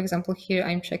everything. For example, here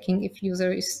I'm checking if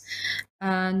user is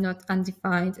not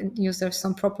undefined, and user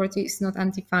some property is not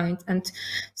undefined, and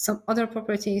some other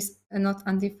property is not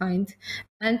undefined,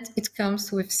 and it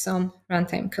comes with some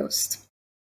runtime cost.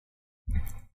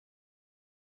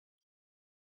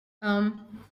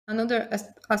 Another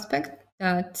aspect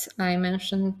that I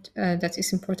mentioned that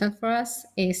is important for us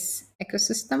is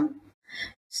ecosystem.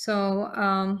 So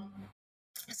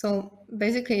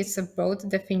basically, it's a broad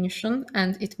definition,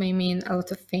 and it may mean a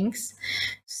lot of things.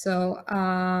 So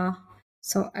I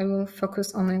will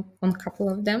focus on a couple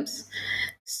of them.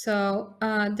 So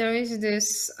there is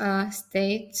this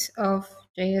state of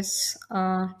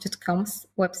JS.com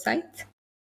website,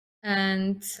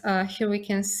 and here we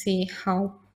can see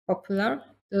how popular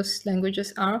those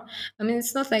languages are. I mean,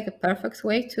 it's not like a perfect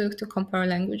way to compare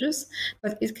languages,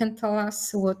 but it can tell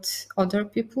us what other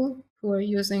people who are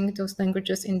using those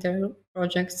languages in their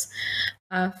projects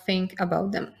think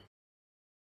about them.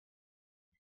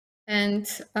 And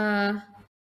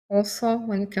also,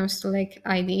 when it comes to like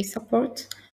IDE support,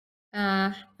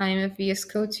 I'm a VS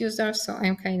Code user, so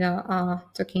I'm kind of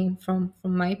talking from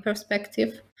my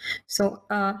perspective. So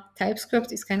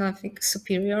TypeScript is kind of like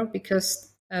superior because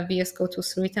VS Code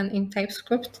was written in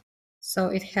TypeScript, so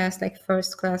it has like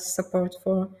first-class support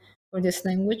for this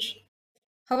language.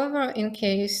 However, in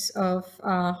case of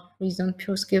Reason,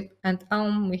 PureScript, and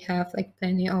we have like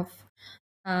plenty of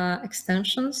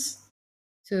extensions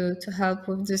to help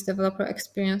with this developer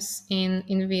experience in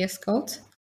VS Code.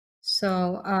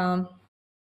 So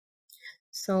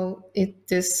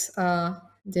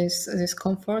this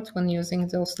comfort when using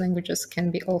those languages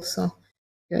can be also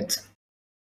good.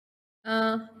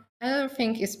 Another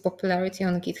thing is popularity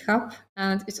on GitHub,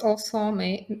 and it also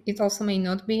may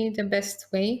not be the best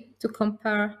way to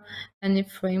compare any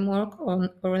framework or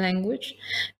language,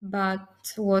 but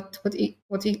what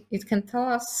it can tell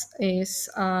us is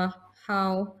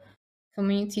how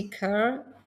community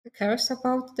cares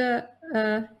about the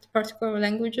particular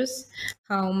languages,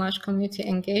 how much community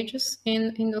engages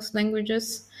in those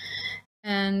languages,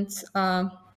 and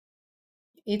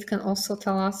it can also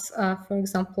tell us, for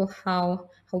example, how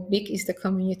big is the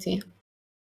community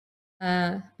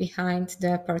behind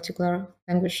the particular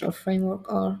language or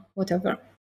framework or whatever.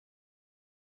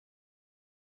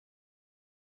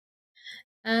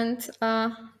 And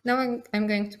now I'm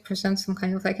going to present some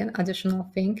kind of like an additional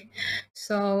thing.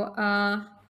 So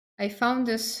I found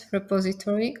this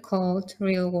repository called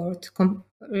Real World,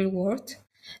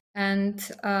 and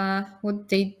what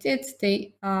they did,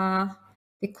 they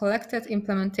collected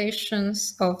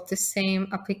implementations of the same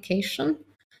application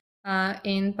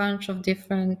in a bunch of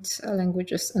different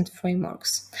languages and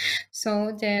frameworks.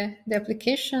 So the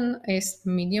application is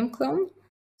Medium clone.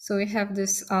 So we have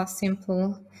this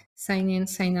simple sign in,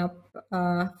 sign up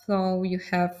flow. You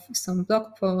have some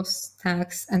blog posts,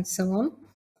 tags, and so on.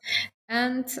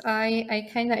 And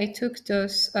I took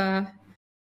those 5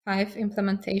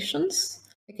 implementations,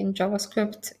 like in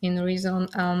JavaScript, in Reason,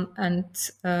 and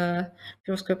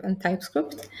PureScript and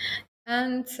TypeScript,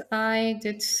 and I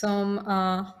did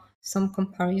some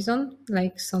comparison,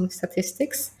 like some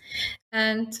statistics.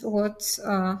 And what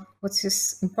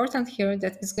is important here,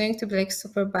 that is going to be like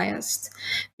super biased,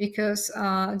 because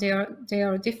they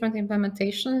are different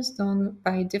implementations done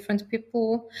by different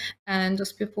people, and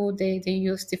those people they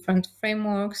use different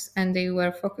frameworks, and they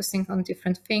were focusing on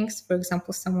different things. For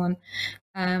example, someone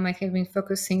might have been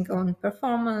focusing on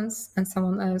performance, and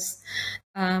someone else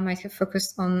might have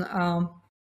focused on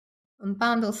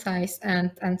bundle size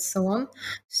and so on.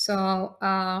 So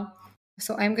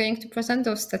so I'm going to present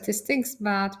those statistics,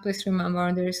 but please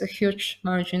remember there is a huge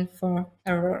margin for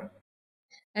error.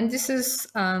 And this is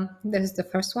the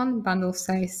first one, bundle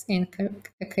size in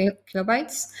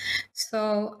kilobytes.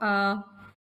 So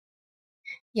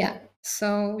yeah,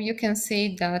 so you can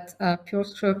see that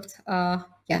PureScript,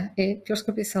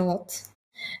 PureScript is a lot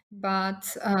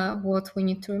But what we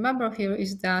need to remember here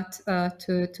is that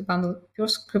to bundle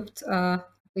PureScript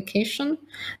application,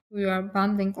 we are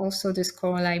bundling also this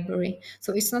core library.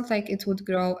 So it's not like it would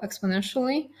grow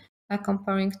exponentially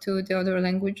comparing to the other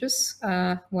languages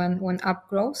when app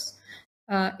grows.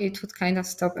 It would kind of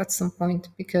stop at some point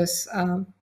because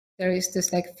there is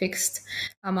this like fixed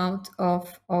amount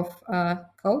of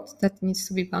code that needs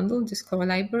to be bundled, this core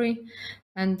library,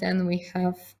 and then we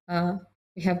have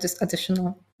this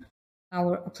additional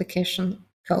our application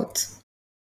code.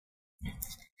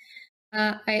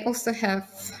 I also have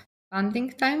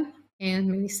bundling time in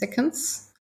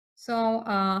milliseconds. So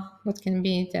what can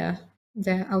be the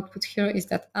output here is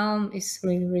that Elm is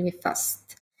really, really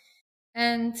fast.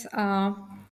 And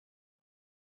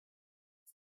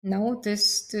no,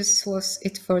 this was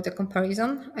it for the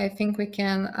comparison. I think we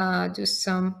can do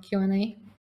some Q&A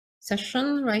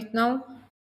session right now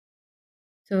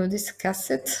to discuss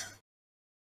it.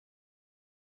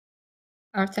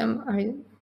 Artem, are you?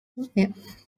 Yeah.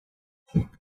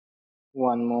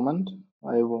 One moment.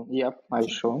 I will. Yep, I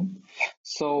show.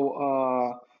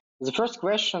 So the first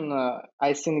question,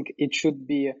 I think it should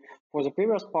be for the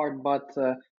previous part, but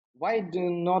why do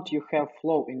not you have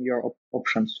Flow in your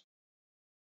options?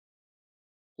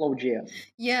 Flow.js.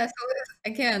 Yeah. So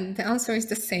again, the answer is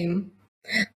the same.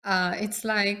 It's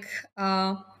like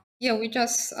yeah, we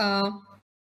just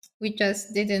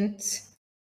didn't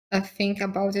think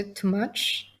about it too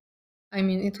much. I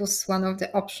mean, it was one of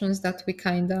the options that we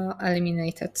kind of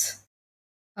eliminated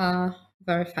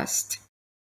very fast.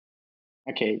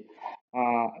 Okay.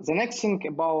 The next thing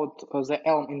about the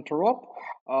Elm interop,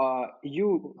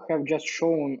 you have just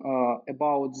shown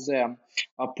about the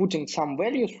putting some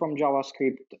values from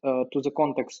JavaScript to the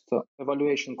context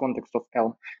evaluation context of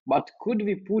Elm. But could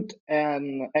we put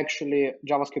an actually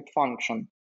JavaScript function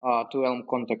to Elm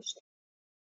context?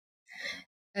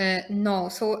 No.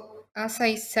 So as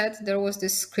I said, there was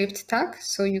this script tag,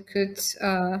 so you could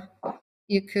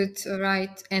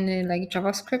write any like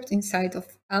JavaScript inside of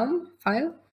Elm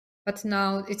file, but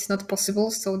now it's not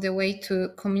possible. So the way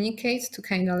to communicate, to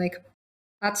kind of like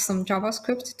add some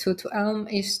JavaScript to Elm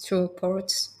is through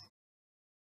ports.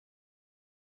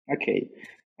 Okay.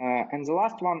 And the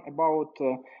last one about,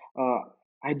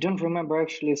 I don't remember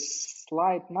actually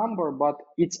slide number, but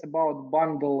it's about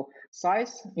bundle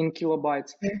size in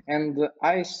kilobytes. And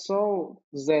I saw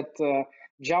that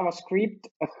JavaScript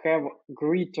have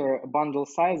greater bundle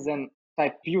size than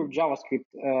pure JavaScript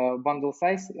bundle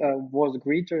size was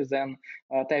greater than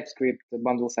TypeScript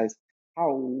bundle size.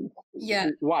 How?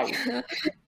 Yeah. Why?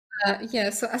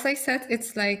 Yeah, so as I said,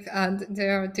 it's like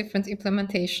there are different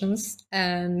implementations,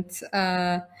 and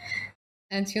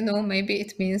maybe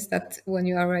it means that when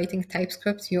you are writing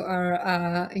TypeScript, you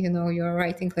are you are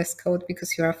writing less code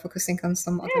because you are focusing on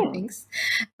some other things.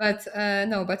 But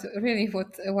no, but really,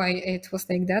 why it was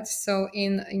like that? So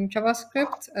in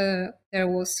JavaScript, there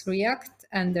was React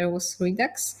and there was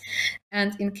Redux,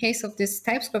 and in case of this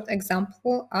TypeScript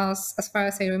example, as far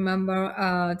as I remember,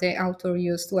 the author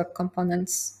used web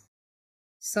components.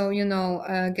 So,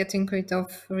 getting rid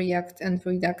of React and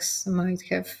Redux might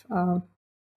have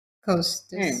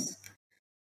caused this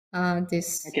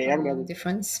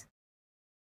difference.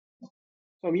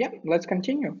 So yeah, let's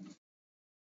continue.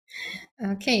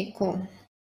 Okay, cool.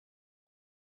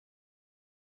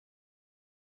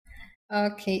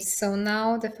 Okay, so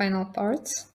now the final part.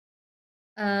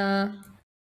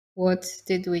 What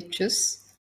did we choose?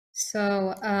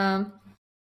 So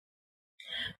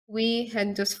we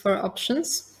had those 4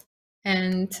 options,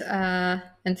 and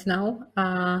now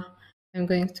I'm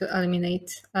going to eliminate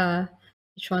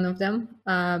each one of them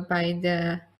by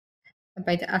the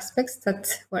aspects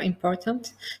that were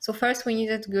important. So first, we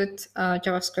needed good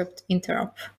JavaScript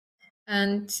interop,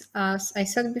 and as I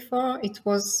said before,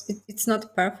 it's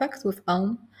not perfect with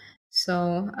Elm.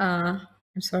 So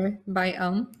I'm sorry, by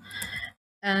Elm.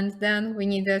 And then we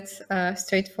needed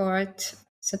straightforward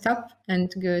setup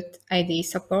and good IDE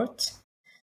support,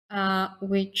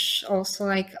 which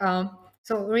also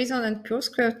so Reason and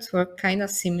PureScript were kind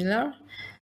of similar.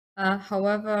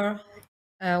 However,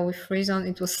 with Reason,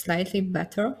 it was slightly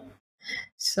better.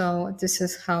 So this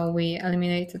is how we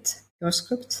eliminated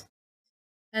PureScript.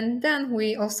 And then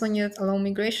we also needed a low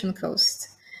migration cost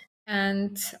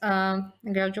and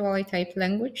gradually typed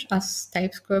language, as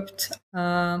TypeScript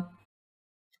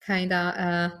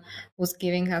was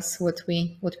giving us what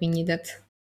we needed.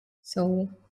 So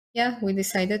yeah, we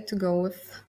decided to go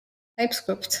with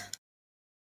TypeScript.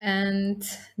 And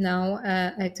now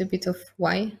a bit of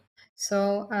why.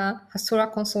 So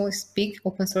Hasura Console is a big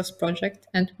open source project,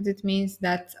 and what it means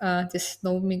that this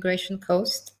low migration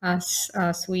cost,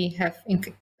 as we have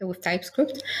with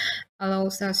TypeScript,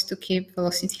 allows us to keep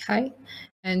velocity high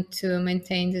and to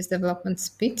maintain this development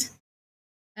speed.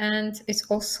 And it's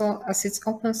also, as it's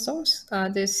open source,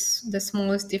 the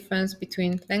smallest difference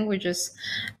between languages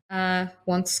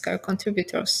won't scare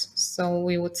contributors. So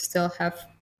we would still have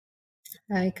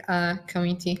like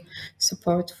community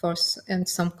support for and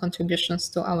some contributions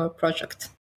to our project.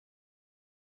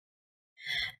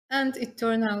 And it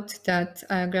turned out that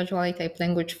gradually type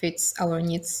language fits our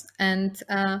needs. And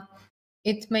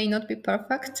it may not be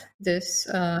perfect. This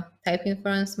type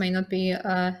inference may not be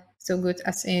so good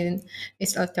as in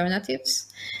its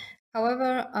alternatives.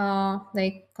 However,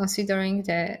 like considering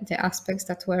the aspects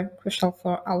that were crucial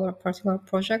for our particular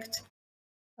project,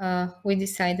 we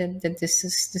decided that this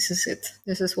is it.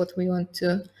 This is what we want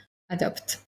to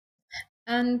adopt.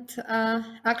 And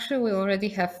actually, we already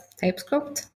have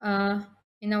TypeScript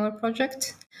in our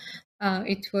project.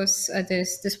 It was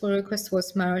this pull request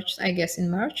was merged, I guess, in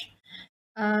March.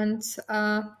 And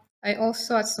I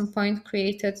also at some point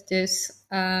created this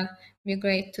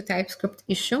migrate to TypeScript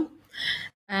issue.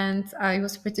 And I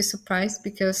was pretty surprised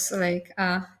because like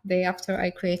day after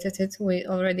I created it, we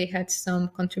already had some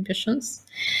contributions.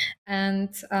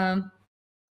 And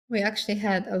we actually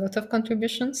had a lot of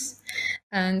contributions,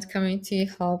 and community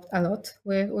helped a lot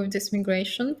with this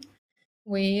migration.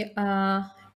 We,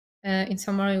 in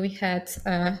summary, we had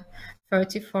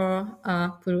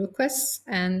 34 pull requests,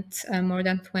 and more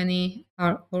than 20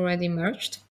 are already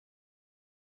merged.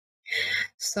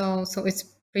 So it's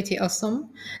pretty awesome.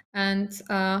 And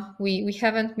we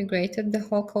haven't migrated the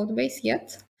whole code base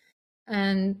yet,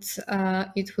 and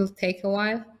it will take a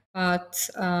while. But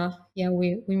yeah,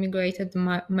 we migrated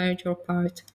the major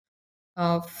part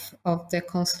of the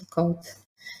console code,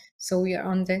 so we are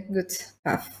on the good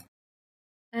path.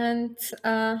 And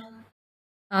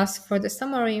as for the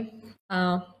summary,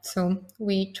 so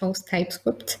we chose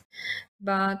TypeScript,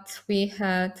 but we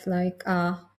had like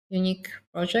a unique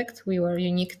project. We were a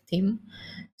unique team.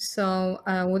 So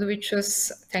would we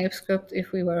choose TypeScript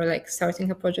if we were like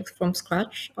starting a project from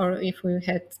scratch, or if we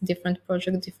had different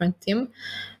project, different team?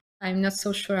 I'm not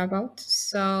so sure about.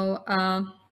 So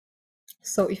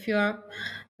so if you are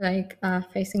like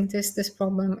facing this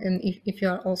problem, and if you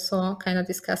are also kind of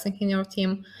discussing in your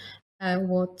team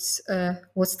what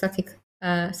statically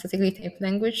typed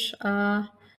language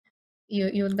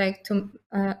you would like to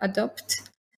adopt,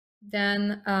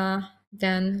 then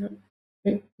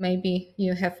maybe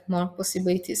you have more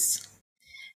possibilities.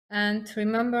 And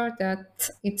remember that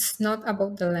it's not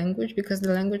about the language, because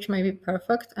the language may be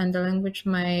perfect and the language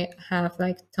may have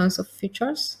like tons of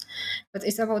features, but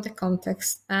it's about the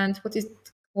context. And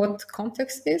what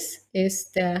context is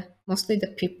the mostly the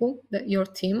people, that your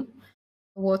team,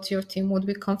 what your team would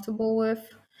be comfortable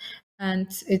with, and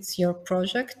it's your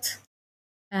project,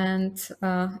 and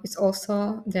it's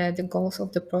also the goals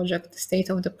of the project, the state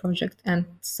of the project, and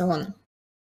so on.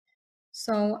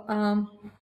 So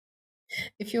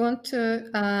if you want to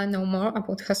know more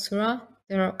about Hasura,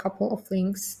 there are a couple of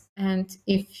links. And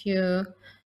if you,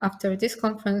 after this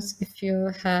conference, if you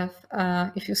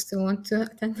still want to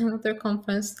attend another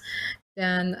conference,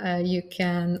 then you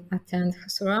can attend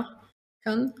Hasura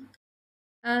Con.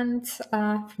 And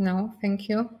for now, thank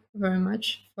you very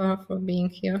much for being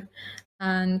here.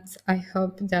 And I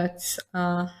hope that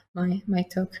my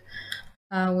talk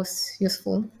was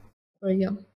useful for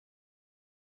you.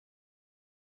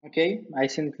 Okay, I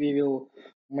think we will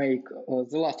make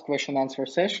the last question answer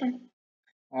session.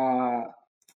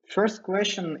 First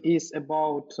question is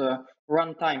about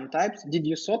runtime types. Did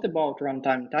you thought about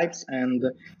runtime types, and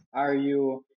are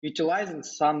you utilizing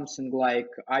something like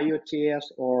IOTS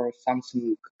or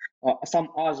something, some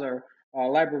other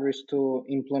libraries to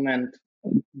implement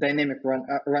dynamic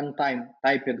runtime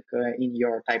typing in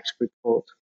your TypeScript code?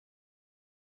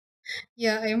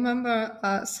 Yeah, I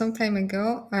remember some time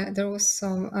ago there was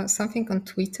something on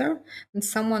Twitter, and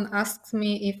someone asked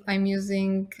me if I'm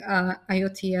using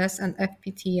IOTS and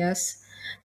FPTS,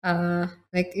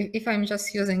 like if I'm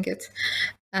just using it,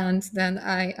 and then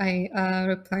I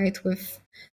replied with,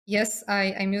 yes,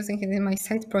 I'm using it in my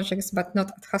side projects, but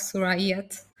not at Hasura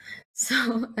yet.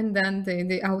 So, and then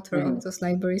the author of those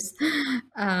libraries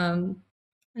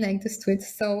like this tweet.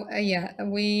 So yeah,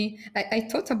 I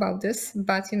thought about this,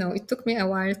 but it took me a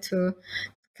while to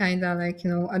kind of like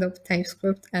adopt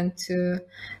TypeScript and to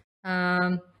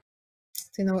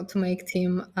to make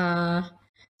team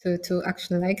to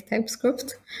actually like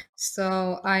TypeScript.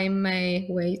 So I may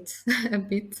wait a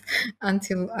bit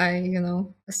until I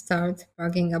start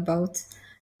bragging about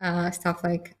stuff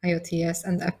like IoTS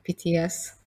and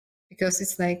FPTS, because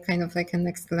it's like kind of like a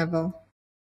next level.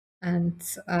 And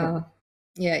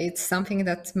yeah, it's something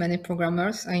that many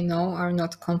programmers I know are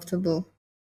not comfortable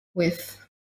with.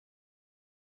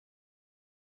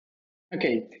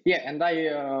 Okay, yeah, and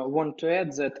I want to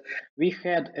add that we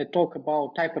had a talk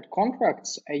about typed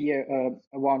contracts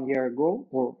 1 year ago,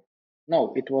 or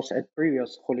no, it was at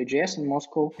previous HolyJS in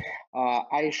Moscow.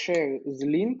 I share the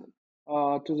link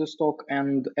to this talk,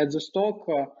 and at this talk,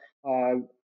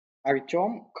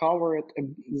 Artyom covered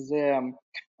the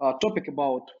topic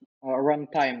about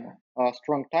runtime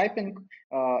strong typing.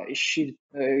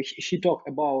 She talked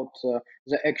about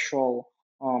the actual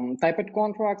typed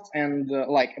contracts and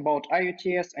like about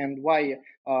IoTS and why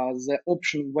the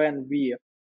option when we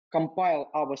compile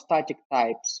our static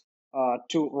types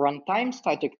to runtime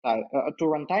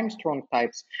strong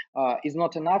types is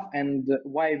not enough, and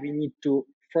why we need to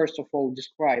first of all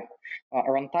describe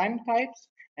runtime types,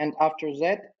 and after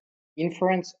that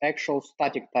inference actual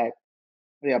static type.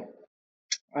 Yeah.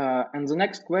 And the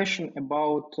next question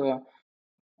about the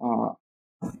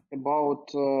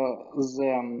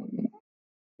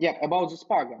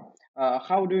Spargo.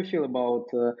 How do you feel about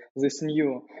this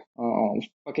new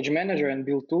package manager and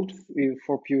build tool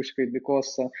for PureScript?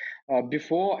 Because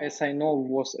before, as I know,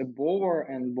 was a Bower,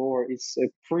 and Bower is a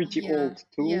pretty old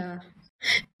tool.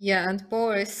 Yeah, and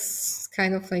Bower is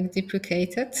kind of like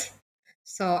deprecated.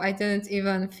 So I didn't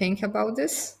even think about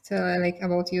this,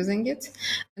 about using it.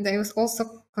 And I was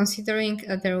also considering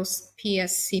there was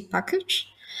PSC package.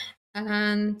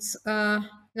 And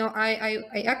no,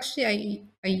 I actually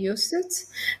used it,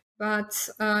 but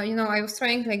I was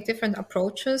trying like different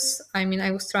approaches. I mean,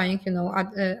 I was trying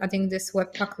adding this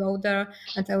webpack loader,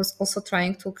 and I was also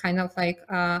trying to kind of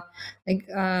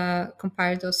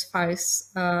compile those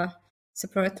files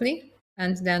separately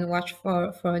and then watch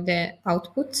for the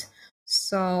output.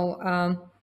 So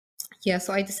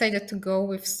so I decided to go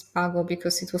with Spago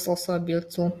because it was also a build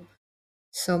tool.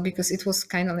 So because it was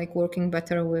kind of like working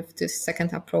better with this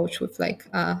second approach with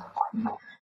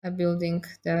building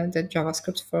the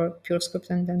JavaScript for PureScript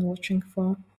and then watching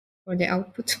for the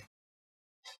output.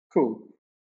 Cool.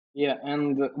 Yeah,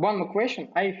 and one more question.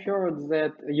 I heard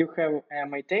that you have a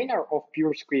maintainer of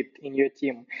PureScript in your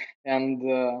team, and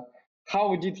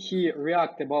how did he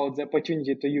react about the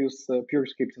opportunity to use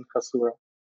PureScript in Hasura?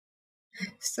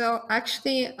 So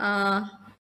actually,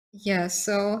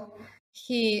 so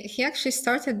he actually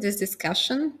started this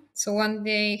discussion. So one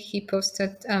day he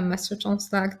posted a message on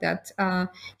Slack that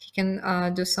he can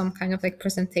do some kind of like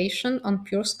presentation on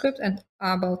PureScript and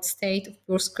about state of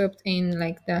PureScript in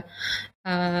like the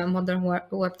modern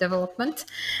web development.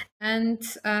 And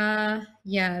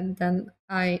then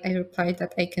I replied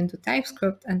that I can do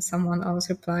TypeScript, and someone else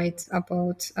replied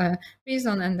about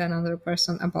Reason, and then another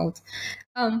person about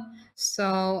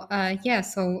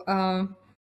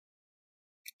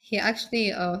he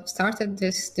actually started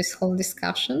this whole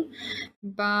discussion,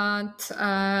 but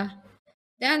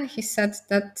then he said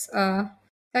that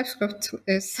TypeScript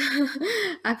is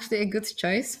actually a good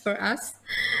choice for us.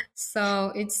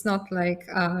 So it's not like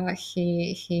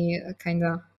he kind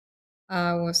of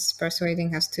was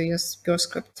persuading us to use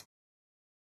PureScript.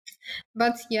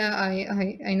 But yeah,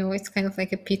 I know it's kind of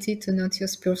like a pity to not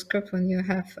use PureScript when you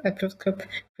have a PureScript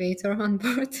creator on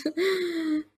board.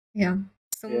 Yeah.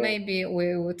 So maybe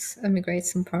we would migrate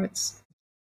some parts.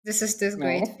 This is this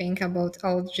great thing about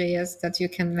HolyJS, that you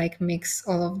can like mix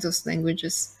all of those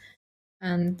languages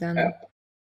and then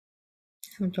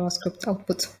JavaScript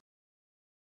output.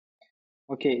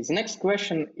 Okay, the next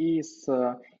question is,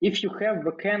 if you have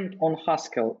backend on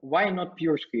Haskell, why not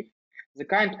PureScript? The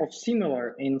kind of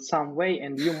similar in some way,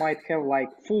 and you might have like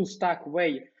full stack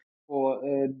way for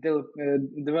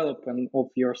development of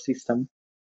your system.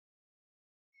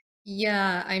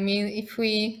 Yeah, I mean, if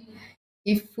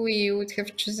we would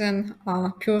have chosen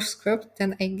PureScript,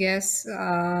 then I guess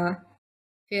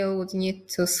Phil would need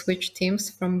to switch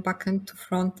teams from backend to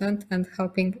frontend, and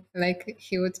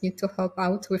he would need to help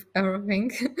out with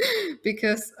everything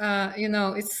because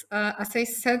it's as I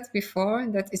said before,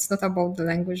 that it's not about the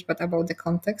language but about the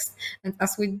context. And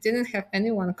as we didn't have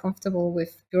anyone comfortable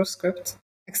with PureScript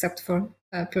except for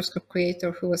PureScript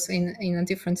creator who was in a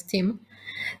different team,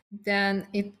 then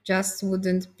it just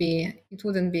wouldn't be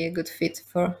a good fit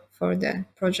for the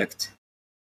project.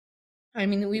 I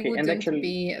mean, we wouldn't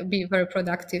be very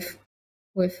productive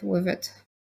with it,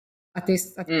 at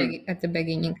least at the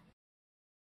beginning.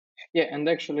 Yeah, and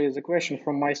actually the question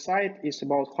from my side is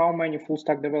about how many full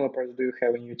stack developers do you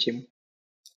have in your team?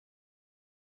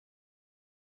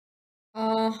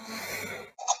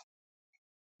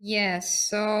 Yes,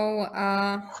 so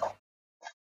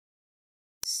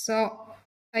So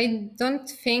I don't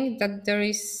think that there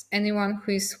is anyone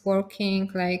who is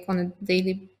working like on a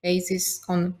daily basis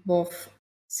on both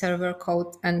server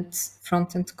code and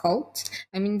front-end code.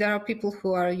 I mean, there are people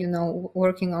who are,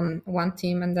 working on one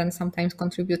team and then sometimes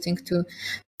contributing to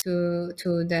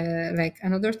the like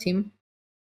another team.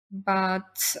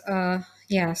 But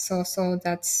yeah, so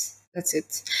that's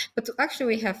it. But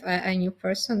actually, we have a new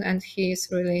person, and he is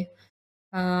really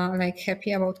like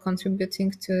happy about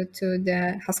contributing to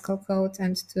the Haskell code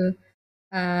and to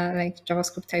like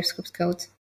JavaScript, TypeScript code.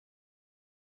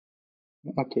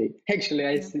 Okay. Actually,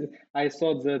 I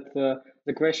thought that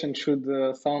the question should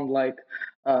sound like,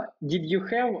 did you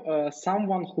have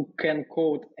someone who can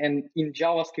code and in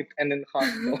JavaScript and in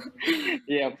Haskell?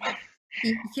 Yeah.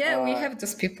 Yeah, we have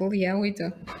those people. Yeah, we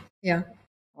do. Yeah.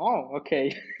 Oh,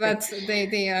 okay. But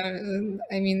they are.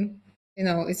 I mean,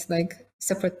 it's like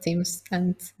separate teams,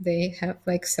 and they have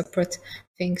like separate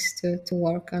things to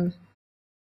work on.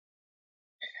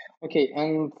 Okay,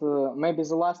 and maybe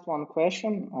the last one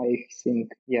question, I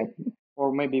think, yeah,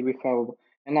 or maybe we have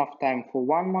enough time for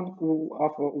one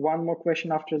more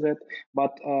question after that.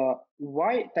 But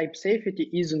why type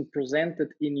safety isn't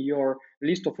presented in your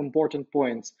list of important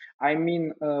points? I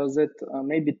mean that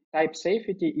maybe type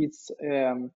safety it's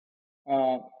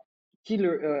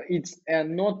killer. It's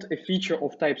not a feature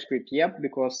of TypeScript yet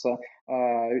because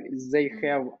they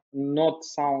have not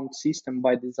sound system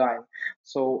by design.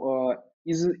 So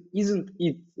isn't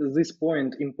it this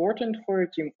point important for a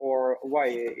team, or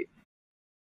why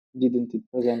didn't it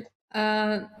present?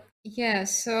 Yeah,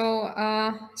 so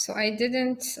I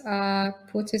didn't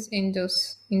put it in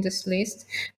this list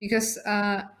because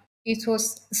it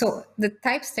was so the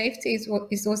type safety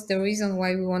was the reason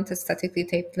why we wanted statically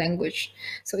typed language.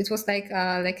 So it was like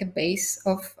a base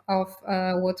of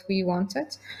what we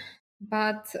wanted,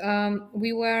 but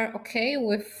we were okay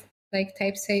with like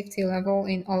type safety level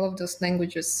in all of those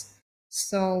languages.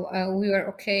 So we were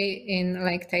okay in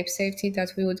like type safety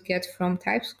that we would get from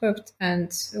TypeScript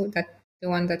and that the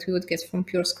one that we would get from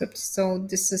PureScript. So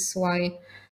this is why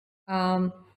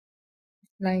I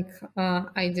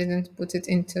didn't put it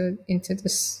into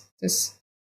this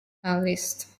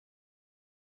list.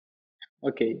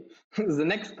 Okay. The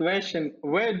next question,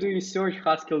 where do you search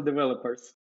Haskell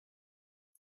developers?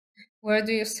 Where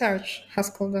do you search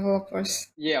Haskell developers?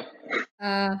 Yeah.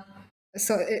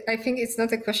 So I think it's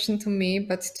not a question to me,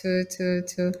 but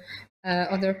to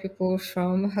other people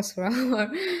from Hasura who are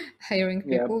hiring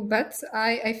people. Yeah. But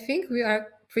I think we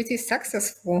are pretty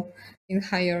successful in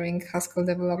hiring Haskell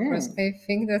developers. I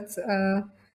think that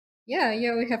yeah,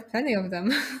 we have plenty of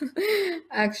them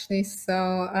actually.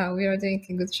 So we are doing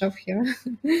a good job here.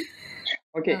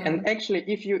 Okay, and actually,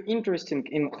 if you're interested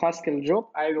in Haskell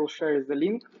job, I will share the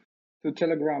link to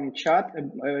Telegram chat,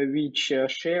 which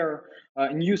share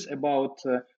news about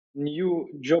new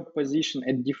job position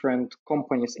at different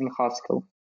companies in Haskell.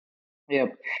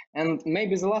 Yep. And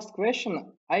maybe the last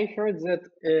question, I heard that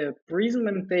Prism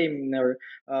maintainer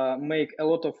make a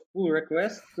lot of pull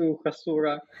requests to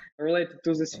Hasura related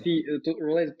to this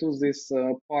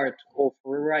part of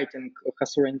rewriting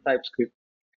Hasura in TypeScript.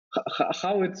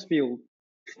 How it feels?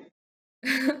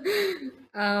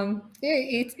 Yeah,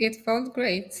 it felt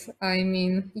great. I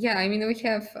mean, we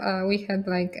had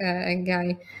like a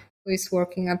guy who is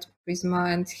working at Prisma,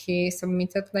 and he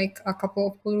submitted like a couple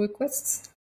of pull requests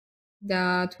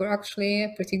that were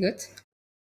actually pretty good.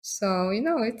 So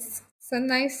it's a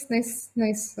nice thing.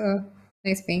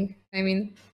 I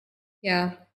mean,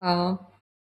 yeah,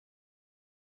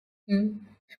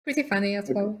 pretty funny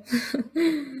as well.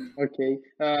 Okay.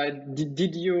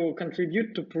 Did you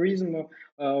contribute to Prism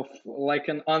like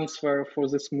an answer for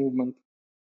this movement?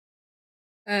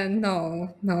 No,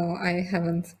 I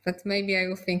haven't. But maybe I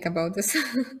will think about this.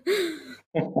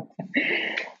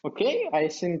 Okay, I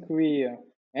think we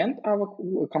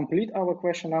complete our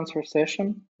question answer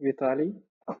session. Vitaly,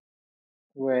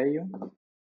 where are you?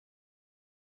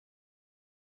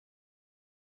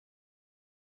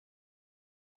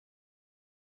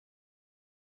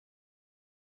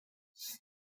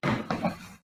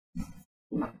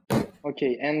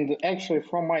 Okay, and actually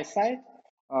from my side,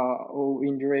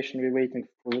 in duration we're waiting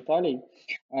for Vitaly,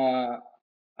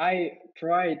 I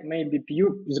tried maybe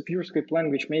the PureScript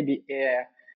language maybe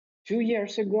 2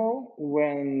 years ago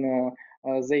when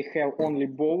they have only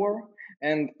Bower,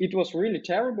 and it was really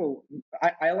terrible.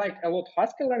 I like a lot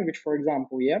Haskell language, for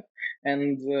example, yeah.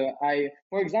 And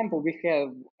for example, we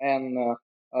have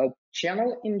a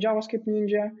channel in JavaScript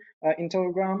Ninja in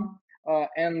Telegram,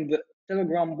 and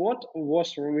Telegram bot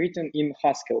was written in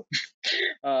Haskell.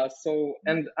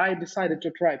 And I decided to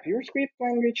try PureScript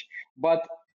language, but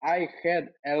I had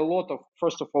a lot of,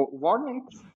 first of all,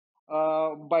 warnings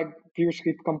by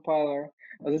PureScript compiler.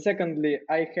 Secondly,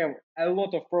 I have a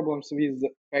lot of problems with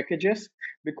packages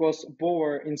because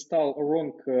Bower installed a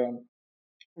wrong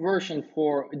version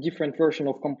for a different version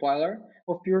of compiler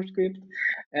of PureScript,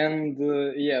 and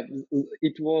yeah,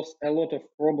 it was a lot of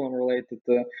problem related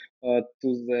to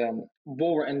the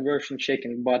Bower and version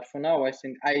checking. But for now, I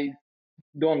think I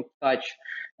don't touch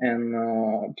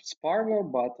an Sparrow,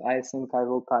 but I think I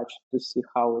will touch to see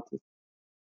how it is.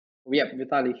 Yeah,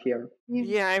 Vitaly here.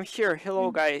 Yeah, I'm here. Hello,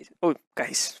 guys. Oh,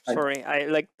 guys, sorry. I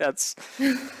like that's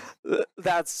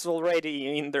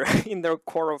already in the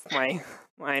core of my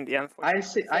mind. Yeah, I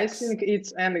think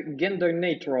it's a gender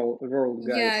neutral world,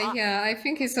 guys. Yeah, I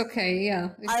think it's okay. Yeah,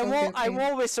 I'm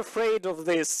always afraid of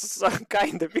this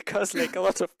kinda because like a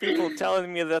lot of people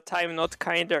telling me that I'm not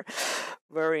kinda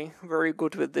very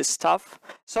good with this stuff.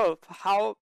 So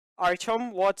how,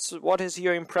 Artyom, what is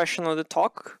your impression of the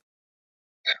talk?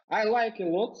 I like a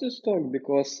lot this talk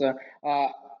because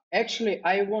actually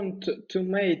I want to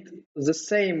make the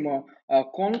same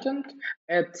content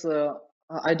at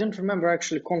I don't remember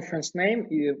actually conference name.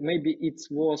 Maybe it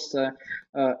was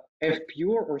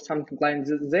FPure or something like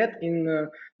that in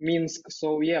Minsk.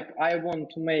 So yeah, I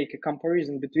want to make a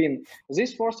comparison between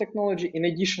this force technology and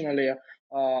additionally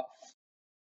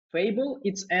Fable.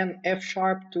 It's an F#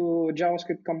 to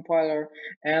JavaScript compiler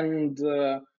and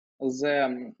the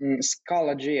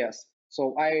Scala.js.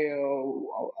 So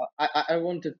I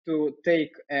wanted to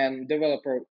take a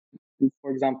developer,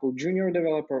 for example, junior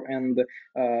developer, and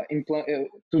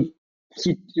to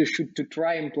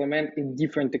try implement in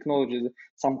different technologies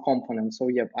some components. So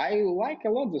yeah, I like a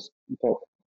lot this talk.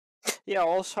 Yeah,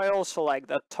 I also like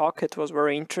that talk. It was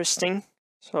very interesting.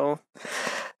 So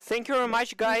thank you very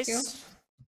much, guys.